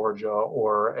Atlanta, Georgia,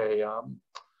 or a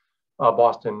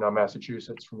Boston,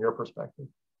 Massachusetts, from your perspective.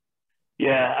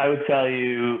 Yeah, I would tell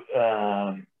you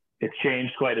it's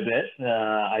changed quite a bit.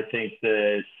 I think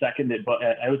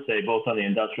I would say both on the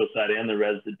industrial side and the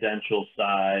residential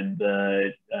side,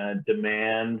 the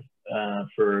demand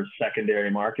for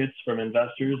secondary markets from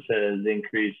investors has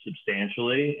increased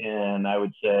substantially. And I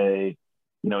would say,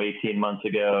 18 months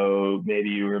ago, maybe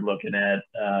you were looking at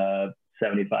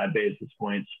 75 basis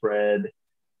point spread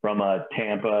from a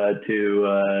Tampa to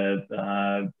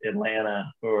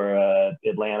Atlanta, or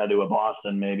Atlanta to a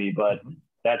Boston maybe, but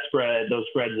those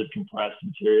spreads have compressed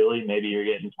materially. Maybe you're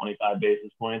getting 25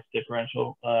 basis points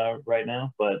differential right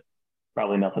now, but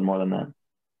probably nothing more than that.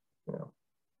 Yeah.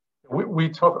 We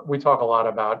talk a lot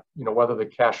about whether the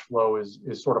cash flow is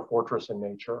sort of fortress in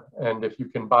nature, and if you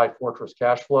can buy fortress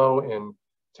cash flow in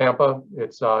Tampa,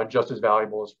 it's just as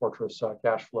valuable as fortress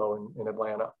cash flow in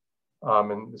Atlanta,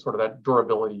 and sort of that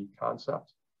durability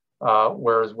concept.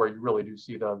 Whereas where you really do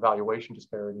see the valuation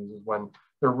disparities is when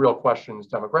there are real questions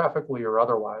demographically or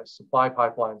otherwise, supply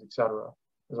pipelines, et cetera,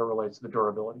 as it relates to the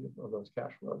durability of those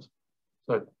cash flows.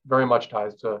 So it very much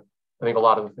ties to, I think, a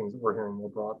lot of the things that we're hearing more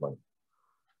broadly.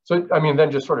 So, I mean,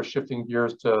 then just sort of shifting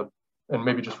gears to, and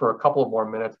maybe just for a couple of more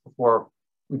minutes before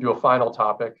we do a final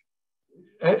topic,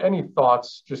 any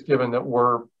thoughts, just given that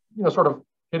we're, sort of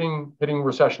hitting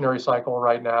recessionary cycle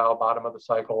right now, bottom of the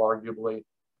cycle, arguably.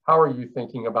 How are you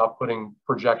thinking about putting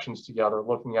projections together,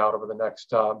 looking out over the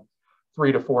next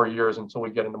 3 to 4 years until we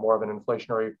get into more of an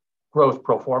inflationary growth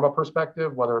pro forma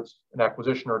perspective, whether it's an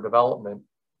acquisition or development,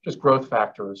 just growth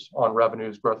factors on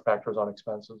revenues, growth factors on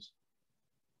expenses?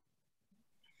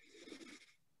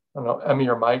 I don't know, Emmy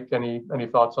or Mike, any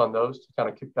thoughts on those to kind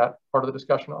of kick that part of the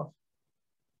discussion off?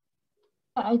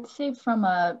 I'd say from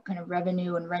a kind of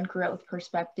revenue and rent growth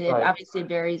perspective, right. Obviously it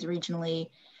varies regionally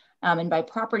and by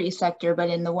property sector, but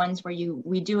in the ones where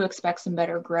we do expect some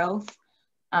better growth,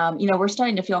 we're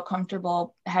starting to feel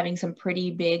comfortable having some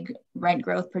pretty big rent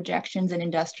growth projections in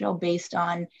industrial based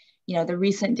on, the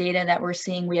recent data that we're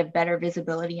seeing. We have better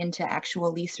visibility into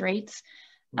actual lease rates.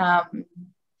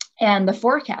 And the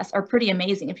forecasts are pretty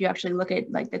amazing. If you actually look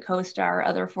at like the CoStar,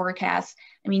 other forecasts,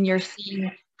 I mean, you're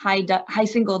seeing high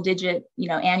single digit,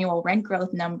 annual rent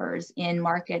growth numbers in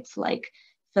markets like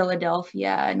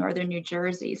Philadelphia, Northern New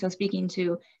Jersey. So speaking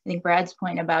to, I think, Brad's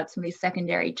point about some of these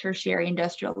secondary, tertiary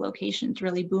industrial locations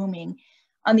really booming.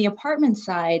 On the apartment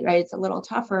side, right, it's a little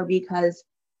tougher because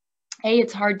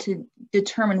it's hard to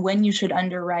determine when you should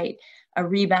underwrite a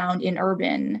rebound in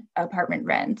urban apartment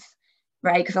rents,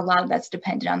 right? Because a lot of that's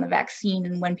dependent on the vaccine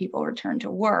and when people return to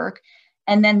work.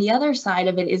 And then the other side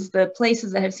of it is the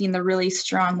places that have seen the really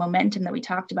strong momentum that we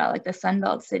talked about, like the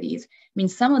Sunbelt cities. I mean,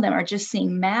 some of them are just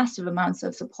seeing massive amounts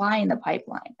of supply in the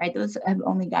pipeline, right? Those have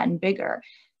only gotten bigger.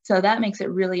 So that makes it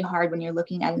really hard when you're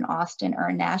looking at an Austin or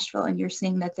a Nashville and you're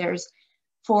seeing that there's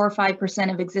 4 or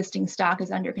 5% of existing stock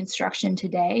is under construction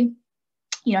today.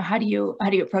 How do you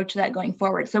approach that going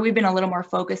forward? So we've been a little more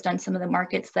focused on some of the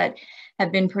markets that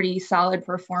have been pretty solid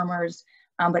performers,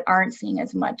 but aren't seeing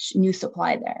as much new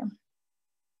supply there.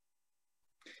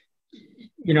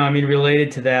 You know, I mean, related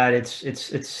to that,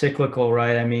 it's cyclical,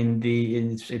 right? I mean,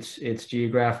 it's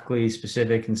geographically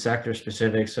specific and sector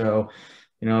specific. So,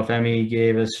 you know, if Emmy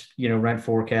gave us, you know, rent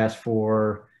forecast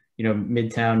for, you know,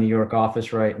 Midtown New York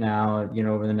office right now, you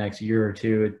know, over the next year or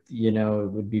two, you know,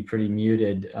 it would be pretty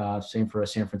muted. Same for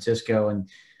San Francisco. And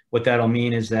what that'll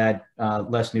mean is that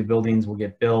less new buildings will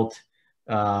get built.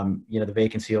 You know, the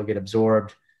vacancy will get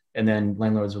absorbed, and then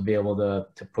landlords will be able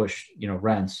to push, you know,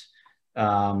 rents.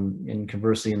 And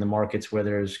conversely, in the markets where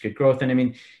there's good growth, and I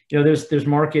mean, you know, there's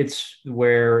markets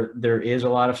where there is a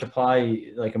lot of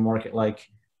supply, like a market like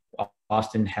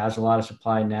Austin has a lot of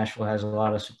supply, Nashville has a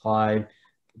lot of supply.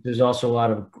 There's also a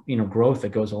lot of, you know, growth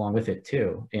that goes along with it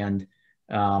too. And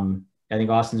I think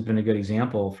Austin's been a good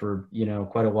example for, you know,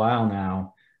 quite a while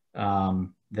now,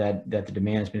 that the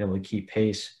demand has been able to keep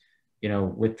pace, you know,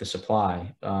 with the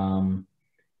supply.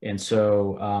 And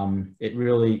so it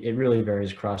really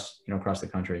varies across, you know, across the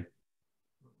country.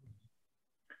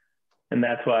 And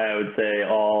that's why I would say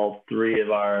all three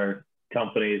of our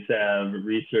companies have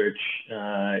research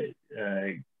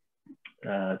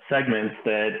segments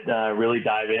that really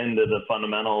dive into the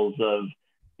fundamentals of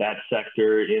that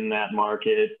sector in that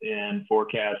market and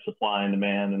forecast supply and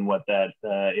demand and what that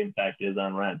impact is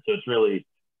on rent. So it's really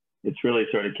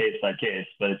sort of case by case,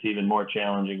 but it's even more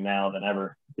challenging now than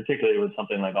ever, particularly with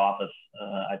something like office,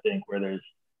 I think, where there's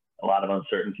a lot of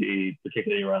uncertainty,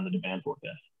 particularly around the demand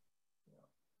forecast.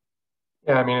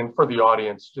 Yeah, I mean, for the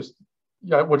audience, just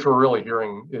what we're really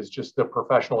hearing is just the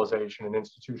professionalization and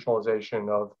institutionalization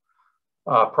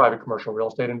of private commercial real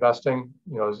estate investing.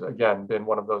 You know, has again been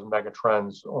one of those mega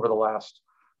trends over the last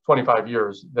 25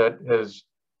 years that has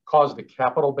caused the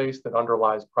capital base that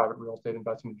underlies private real estate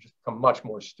investing to just become much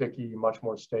more sticky, much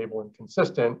more stable and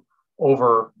consistent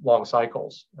over long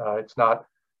cycles. It's not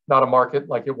a market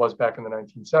like it was back in the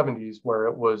 1970s, where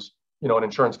it was, you know, an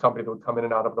insurance company that would come in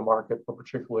and out of the market for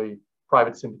particularly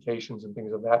private syndications and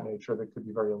things of that nature that could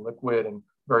be very illiquid and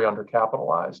very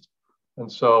undercapitalized.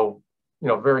 And so, you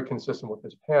know, very consistent with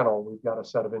this panel, we've got a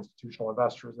set of institutional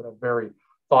investors that have very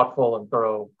thoughtful and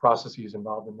thorough processes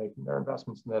involved in making their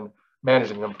investments and then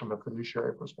managing them from a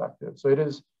fiduciary perspective. So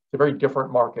it's a very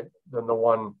different market than the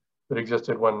one that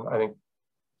existed when, I think,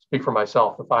 speak for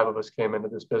myself, the five of us came into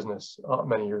this business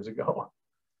many years ago.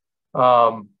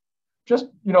 Just,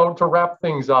 you know, to wrap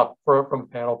things up from a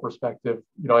panel perspective,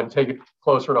 you know, and take it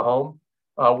closer to home,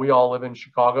 we all live in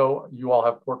Chicago. You all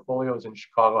have portfolios in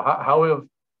Chicago. How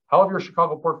have your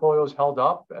Chicago portfolios held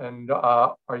up, and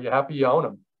are you happy you own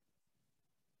them?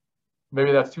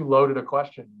 Maybe that's too loaded a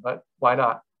question, but why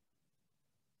not?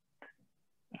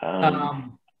 Go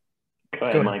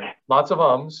ahead, Mike. Lots of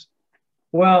ums.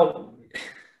 Well,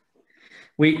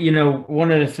 you know,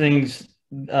 one of the things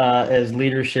as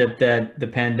leadership that the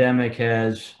pandemic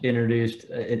has introduced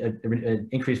an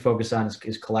increased focus on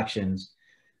is collections.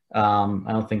 I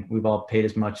don't think we've all paid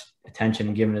as much attention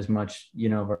and given as much, you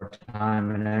know, of our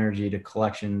time and energy to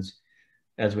collections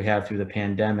as we have through the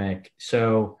pandemic.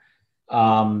 So,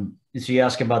 so you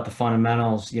ask about the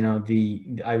fundamentals, you know,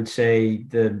 I would say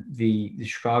the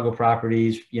Chicago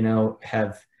properties, you know,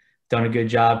 have done a good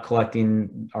job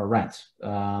collecting our rents.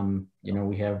 You know,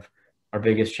 we have our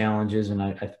biggest challenges, and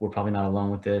we're probably not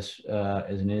alone with this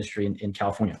as an industry in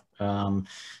California.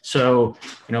 So,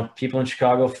 you know, people in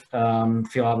Chicago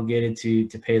feel obligated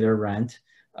to pay their rent.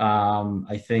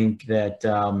 I think that,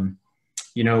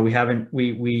 you know,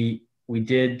 we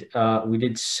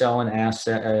did sell an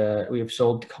asset. We have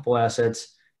sold a couple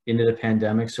assets into the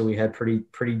pandemic, so we had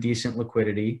pretty decent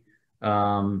liquidity. They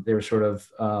were sort of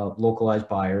localized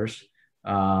buyers.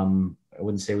 I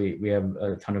wouldn't say we have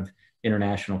a ton of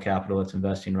international capital that's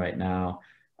investing right now.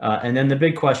 And then the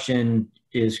big question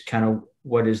is kind of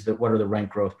what are the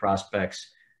rent growth prospects,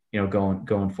 you know,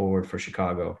 going forward for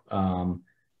Chicago.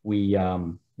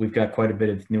 We've got quite a bit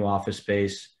of new office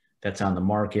space that's on the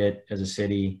market as a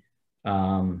city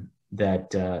that'll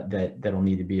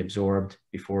need to be absorbed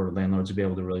before landlords will be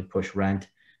able to really push rent.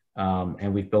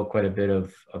 And we've built quite a bit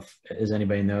of, as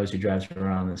anybody knows who drives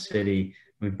around the city,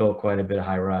 we've built quite a bit of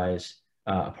high-rise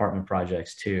apartment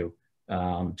projects too.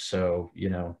 So, you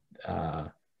know,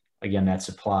 again, that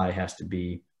supply has to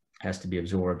be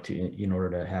absorbed in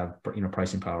order to have, you know,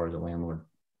 pricing power as a landlord.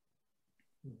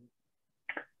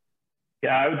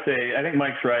 Yeah, I would say, I think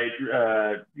Mike's right.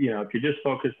 You know, if you're just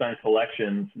focused on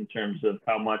collections in terms of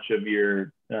how much of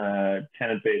your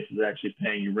tenant base is actually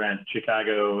paying you rent,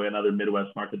 Chicago and other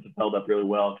Midwest markets have held up really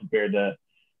well compared to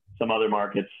some other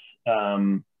markets.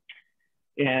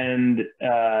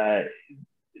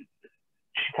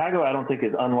 Chicago, I don't think,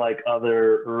 is unlike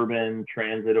other urban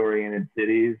transit-oriented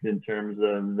cities in terms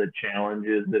of the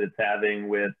challenges that it's having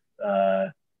with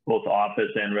both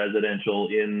office and residential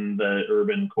in the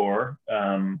urban core.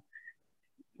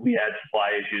 We had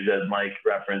supply issues, as Mike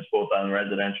referenced, both on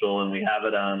residential, and we have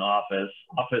it on office.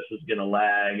 Office is going to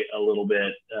lag a little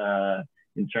bit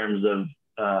in terms of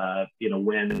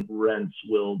when rents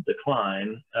will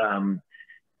decline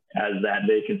as that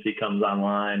vacancy comes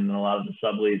online and a lot of the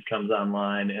sublease comes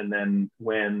online, and then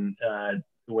when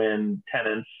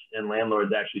tenants and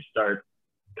landlords actually start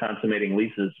consummating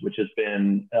leases, which has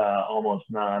been almost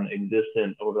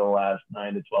non-existent over the last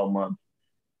 9 to 12 months.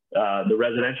 The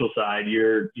residential side,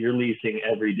 you're leasing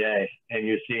every day, and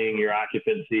you're seeing your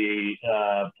occupancy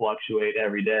fluctuate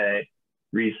every day,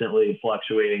 recently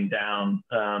fluctuating down.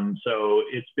 So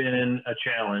it's been a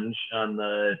challenge on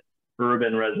the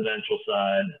urban residential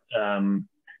side,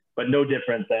 but no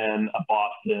different than a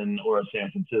Boston or a San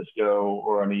Francisco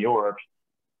or a New York.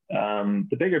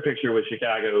 The bigger picture with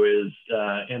Chicago is,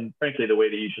 and frankly, the way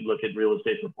that you should look at real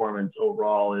estate performance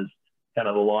overall is kind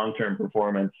of the long-term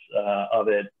performance of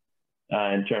it.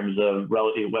 In terms of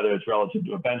whether it's relative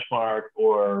to a benchmark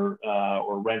or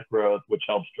rent growth, which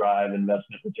helps drive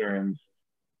investment returns,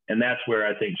 and that's where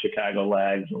I think Chicago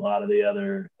lags a lot of the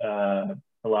other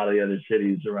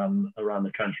cities around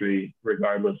the country,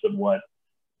 regardless of what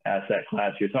asset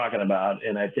class you're talking about.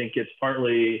 And I think it's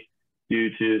partly due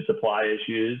to supply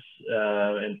issues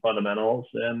and fundamentals,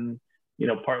 and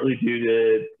partly due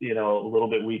to a little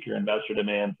bit weaker investor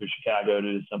demand for Chicago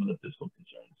due to some of the fiscal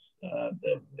concerns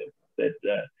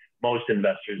that most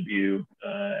investors view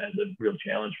as a real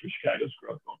challenge for Chicago's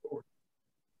growth going forward.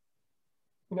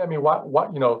 I mean,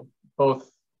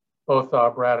 both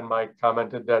Brad and Mike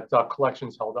commented that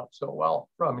collections held up so well.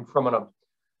 I mean,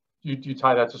 do you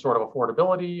tie that to sort of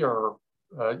affordability or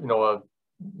a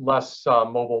less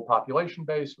mobile population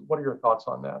base? What are your thoughts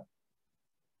on that?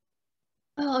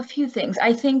 Well, a few things.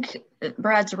 I think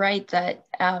Brad's right that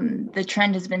the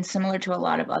trend has been similar to a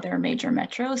lot of other major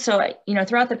metros. So,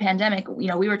 throughout the pandemic, we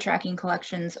were tracking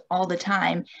collections all the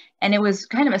time, and it was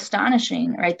kind of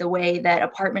astonishing, right? The way that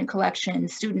apartment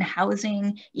collections, student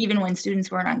housing, even when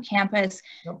students weren't on campus,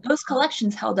 those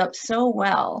collections held up so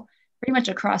well, pretty much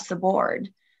across the board.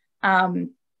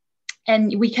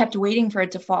 And we kept waiting for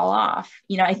it to fall off.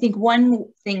 I think one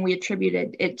thing we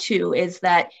attributed it to is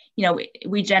that,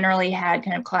 we generally had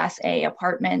kind of Class A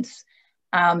apartments.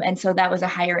 And so that was a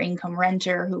higher income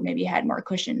renter who maybe had more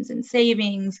cushions and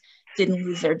savings, didn't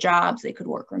lose their jobs, they could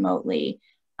work remotely.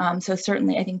 So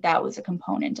certainly I think that was a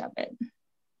component of it.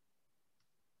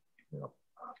 Yeah.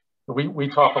 We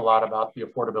talk a lot about the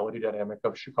affordability dynamic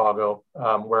of Chicago,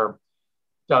 where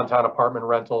downtown apartment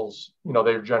rentals,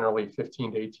 they're generally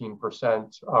 15 to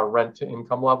 18% rent to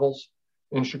income levels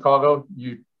in Chicago.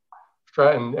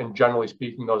 And generally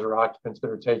speaking, those are occupants that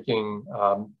are taking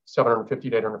 750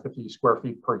 to 850 square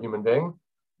feet per human being.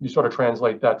 You sort of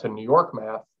translate that to New York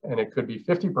math, and it could be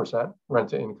 50% rent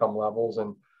to income levels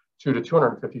and 200 to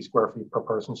 250 square feet per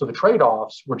person. So the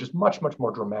trade-offs were just much, much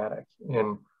more dramatic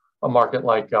in a market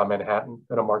like Manhattan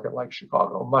than a market like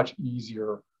Chicago. Much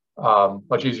easier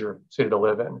city to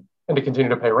live in and to continue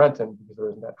to pay rent in because there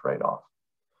isn't that trade-off.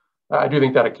 I do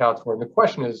think that accounts for it. And the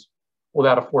question is, will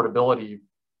that affordability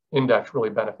index really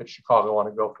benefit Chicago on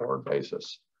a go-forward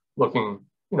basis, looking,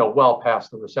 well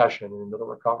past the recession and into the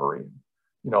recovery?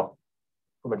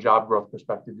 From a job growth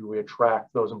perspective, do we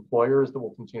attract those employers that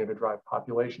will continue to drive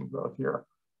population growth here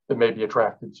that may be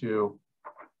attracted to,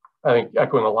 I think,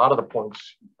 echoing a lot of the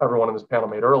points everyone in this panel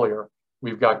made earlier,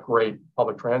 we've got great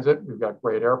public transit, we've got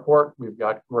great airport, we've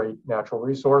got great natural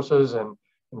resources and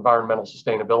environmental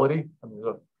sustainability. I mean,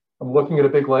 I'm looking at a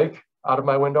big lake out of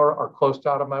my window or close to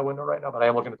out of my window right now, but I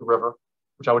am looking at the river,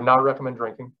 which I would not recommend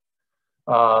drinking.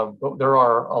 But there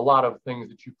are a lot of things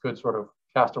that you could sort of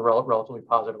cast a relatively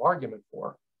positive argument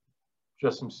for.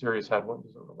 Just some serious headwinds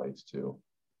as it relates to,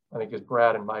 I think, as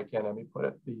Brad and Mike and Emmy put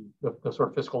it, the sort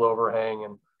of fiscal overhang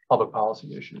and public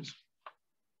policy issues.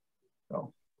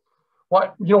 So,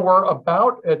 we're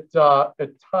about at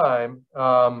time.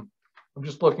 I'm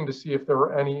just looking to see if there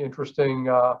were any interesting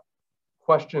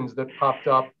questions that popped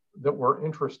up that were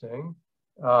interesting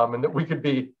and that we could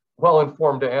be well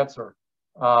informed to answer.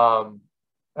 And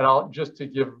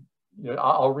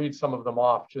I'll read some of them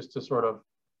off just to sort of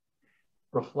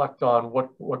reflect on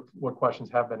what questions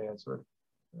have been answered.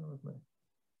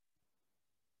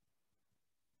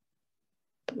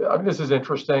 This is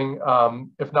interesting.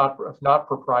 If not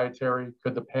proprietary,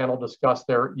 could the panel discuss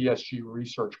their ESG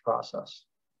research process?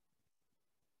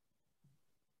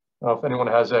 If anyone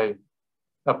has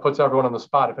that puts everyone on the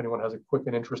spot. If anyone has a quick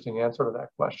and interesting answer to that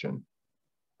question,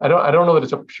 I don't know that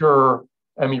it's a pure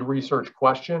Emmy research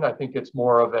question. I think it's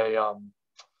more of a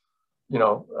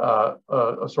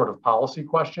a sort of policy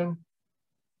question.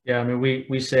 Yeah, I mean,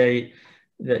 we say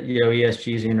that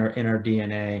ESG is in our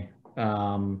DNA,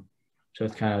 so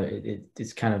it's kind of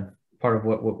it's kind of part of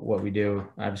what we do.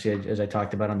 Obviously, as I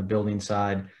talked about on the building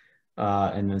side,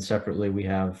 and then separately we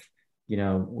have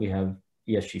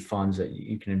ESG funds that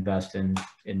you can invest in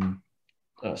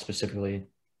specifically.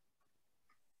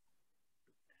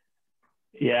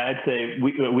 Yeah, I'd say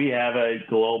we have a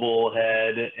global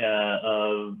head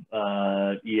of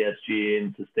ESG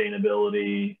and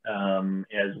sustainability,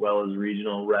 as well as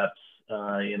regional reps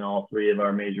in all three of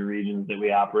our major regions that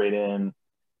we operate in.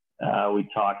 We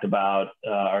talked about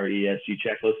our ESG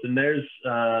checklist, and there's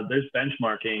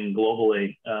benchmarking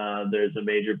globally. There's a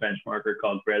major benchmarker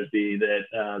called GRESB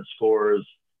that scores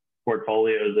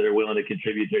portfolios that are willing to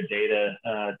contribute their data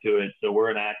to it. So we're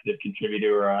an active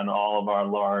contributor on all of our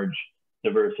large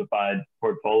diversified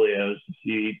portfolios to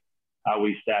see how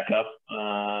we stack up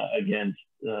against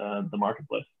the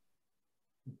marketplace.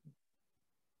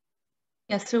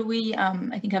 Yeah, so we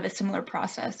I think have a similar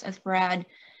process as Brad.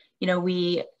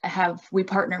 We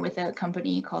partner with a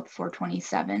company called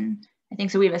 427, I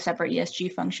think, so we have a separate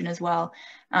ESG function as well.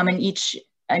 And each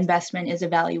investment is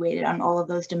evaluated on all of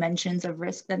those dimensions of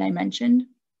risk that I mentioned.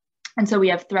 And so we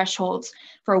have thresholds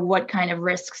for what kind of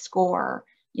risk score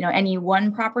any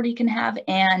one property can have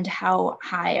and how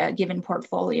high a given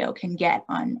portfolio can get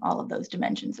on all of those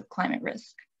dimensions of climate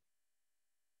risk.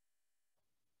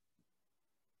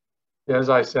 As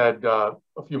I said a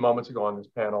few moments ago on this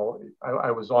panel,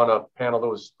 I was on a panel that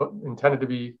was intended to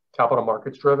be capital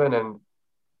markets driven, and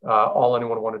all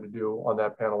anyone wanted to do on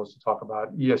that panel was to talk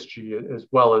about ESG as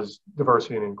well as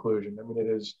diversity and inclusion. I mean, it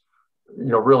is,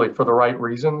 really for the right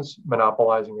reasons,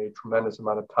 monopolizing a tremendous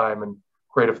amount of time and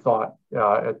creative thought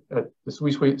at the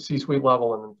C-suite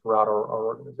level and then throughout our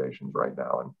organizations right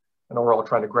now. And I know we're all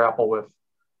trying to grapple with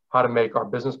how to make our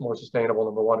business more sustainable,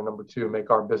 number one, and number two, make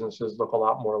our businesses look a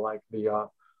lot more like the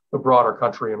broader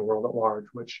country and world at large,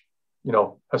 which,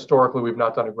 historically we've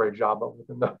not done a great job of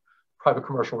within the private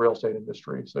commercial real estate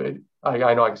industry. So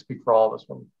I know I can speak for all of us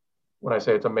when I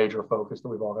say it's a major focus that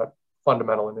we've all got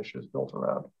fundamental initiatives built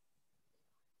around.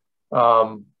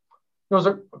 There was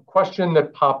a question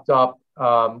that popped up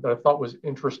that I thought was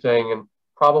interesting and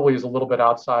probably is a little bit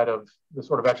outside of the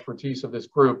sort of expertise of this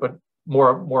group, but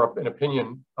more an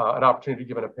opinion, an opportunity to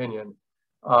give an opinion.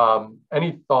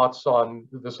 Any thoughts on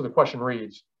this? So the question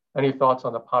reads, any thoughts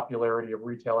on the popularity of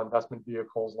retail investment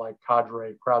vehicles like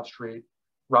Cadre, CrowdStreet,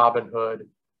 Robinhood,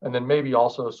 and then maybe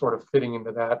also sort of fitting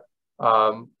into that,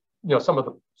 some of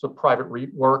the private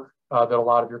REIT work that a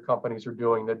lot of your companies are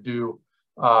doing that do,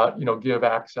 give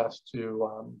access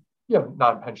to,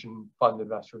 non-pension fund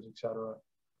investors, et cetera.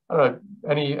 I don't know,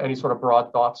 any sort of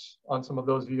broad thoughts on some of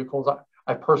those vehicles?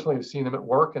 I personally have seen them at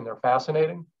work and they're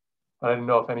fascinating. I didn't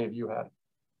know if any of you had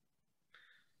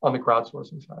on the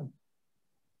crowdsourcing side.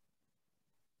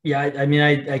 Yeah, I mean,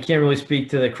 I can't really speak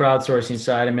to the crowdsourcing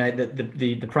side. I mean,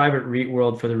 the private REIT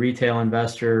world for the retail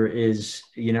investor is,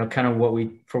 kind of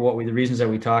the reasons that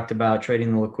we talked about,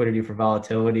 trading the liquidity for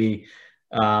volatility.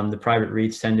 The private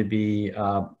REITs tend to be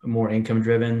more income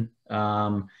driven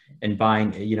and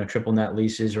buying, triple net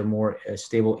leases or more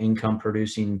stable income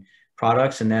producing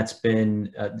products. And that's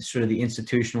been sort of the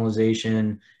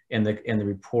institutionalization and the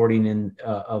reporting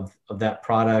of that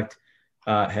product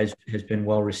has been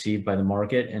well received by the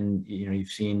market. And, you've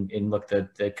seen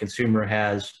the consumer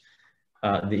has,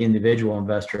 the individual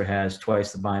investor has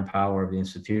twice the buying power of the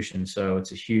institution. So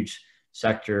it's a huge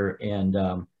sector and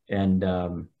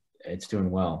it's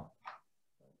doing well.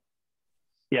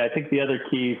 Yeah, I think the other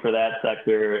key for that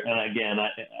sector, and again,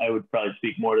 I would probably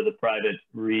speak more to the private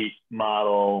REIT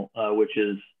model, which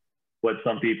is what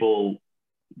some people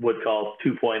would call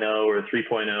 2.0 or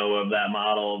 3.0 of that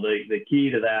model. The key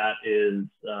to that is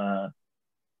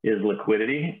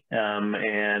liquidity,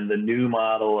 and the new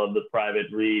model of the private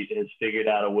REIT has figured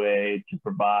out a way to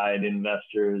provide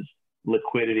investors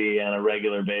liquidity on a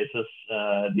regular basis.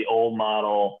 The old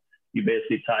model, you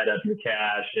basically tied up your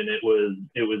cash and it was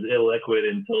illiquid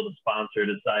until the sponsor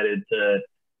decided to,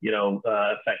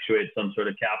 effectuate some sort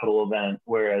of capital event.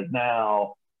 Whereas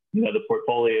now, the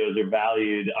portfolios are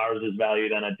valued, ours is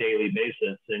valued on a daily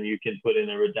basis, and you can put in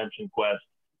a redemption quest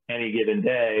any given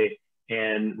day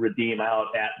and redeem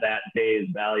out at that day's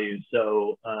value.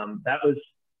 So that was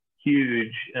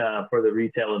huge for the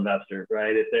retail investor,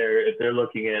 right? If they're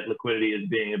looking at liquidity as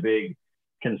being a big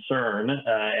concern,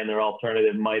 and their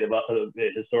alternative might have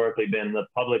historically been the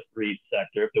public REIT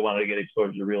sector if they wanted to get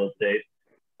exposure to real estate.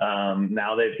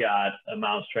 Now they've got a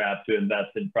mousetrap to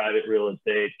invest in private real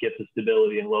estate, get the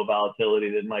stability and low volatility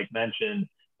that Mike mentioned,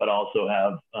 but also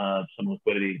have some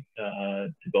liquidity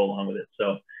to go along with it.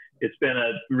 So it's been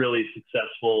a really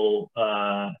successful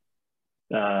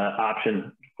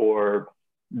option for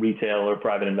retail or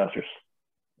private investors.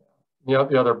 Yeah,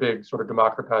 the other big sort of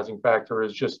democratizing factor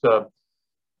is just the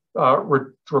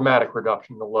dramatic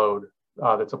reduction in the load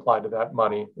that's applied to that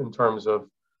money in terms of,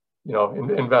 you know,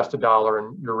 invest $1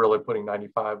 and you're really putting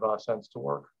 95 cents to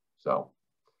work. So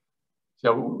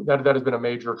that has been a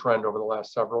major trend over the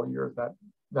last several years,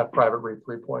 that private REIT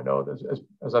 3.0,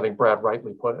 as I think Brad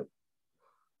rightly put it.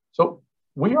 So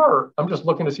I'm just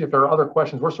looking to see if there are other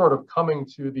questions. We're sort of coming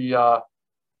to the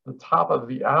top of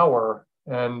the hour,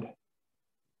 and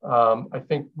I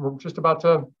think we're just about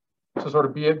to sort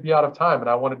of be out of time. And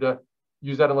I wanted to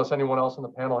use that unless anyone else on the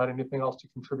panel had anything else to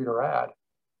contribute or add.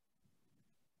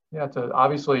 Yeah, I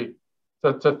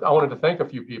wanted to thank a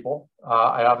few people.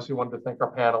 I obviously wanted to thank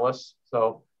our panelists.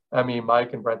 So Emmy,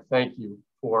 Mike, and Brett, thank you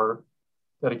for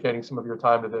dedicating some of your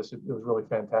time to this. It was really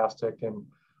fantastic. And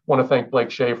want to thank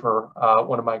Blake Schaefer,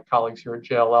 one of my colleagues here at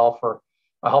JLL, for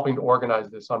helping to organize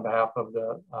this on behalf of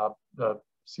the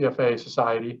CFA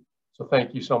Society. So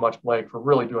thank you so much, Blake, for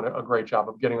really doing a great job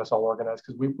of getting us all organized,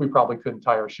 because we probably couldn't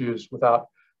tie our shoes without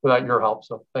your help.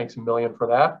 So thanks a million for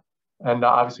that. And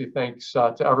obviously thanks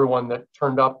to everyone that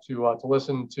turned up to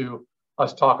listen to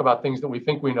us talk about things that we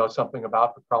think we know something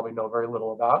about, but probably know very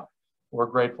little about. We're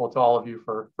grateful to all of you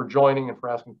for joining and for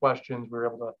asking questions. We were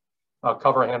able to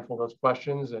cover a handful of those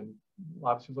questions, and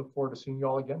obviously look forward to seeing you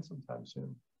all again sometime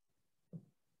soon.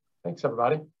 Thanks,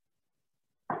 everybody.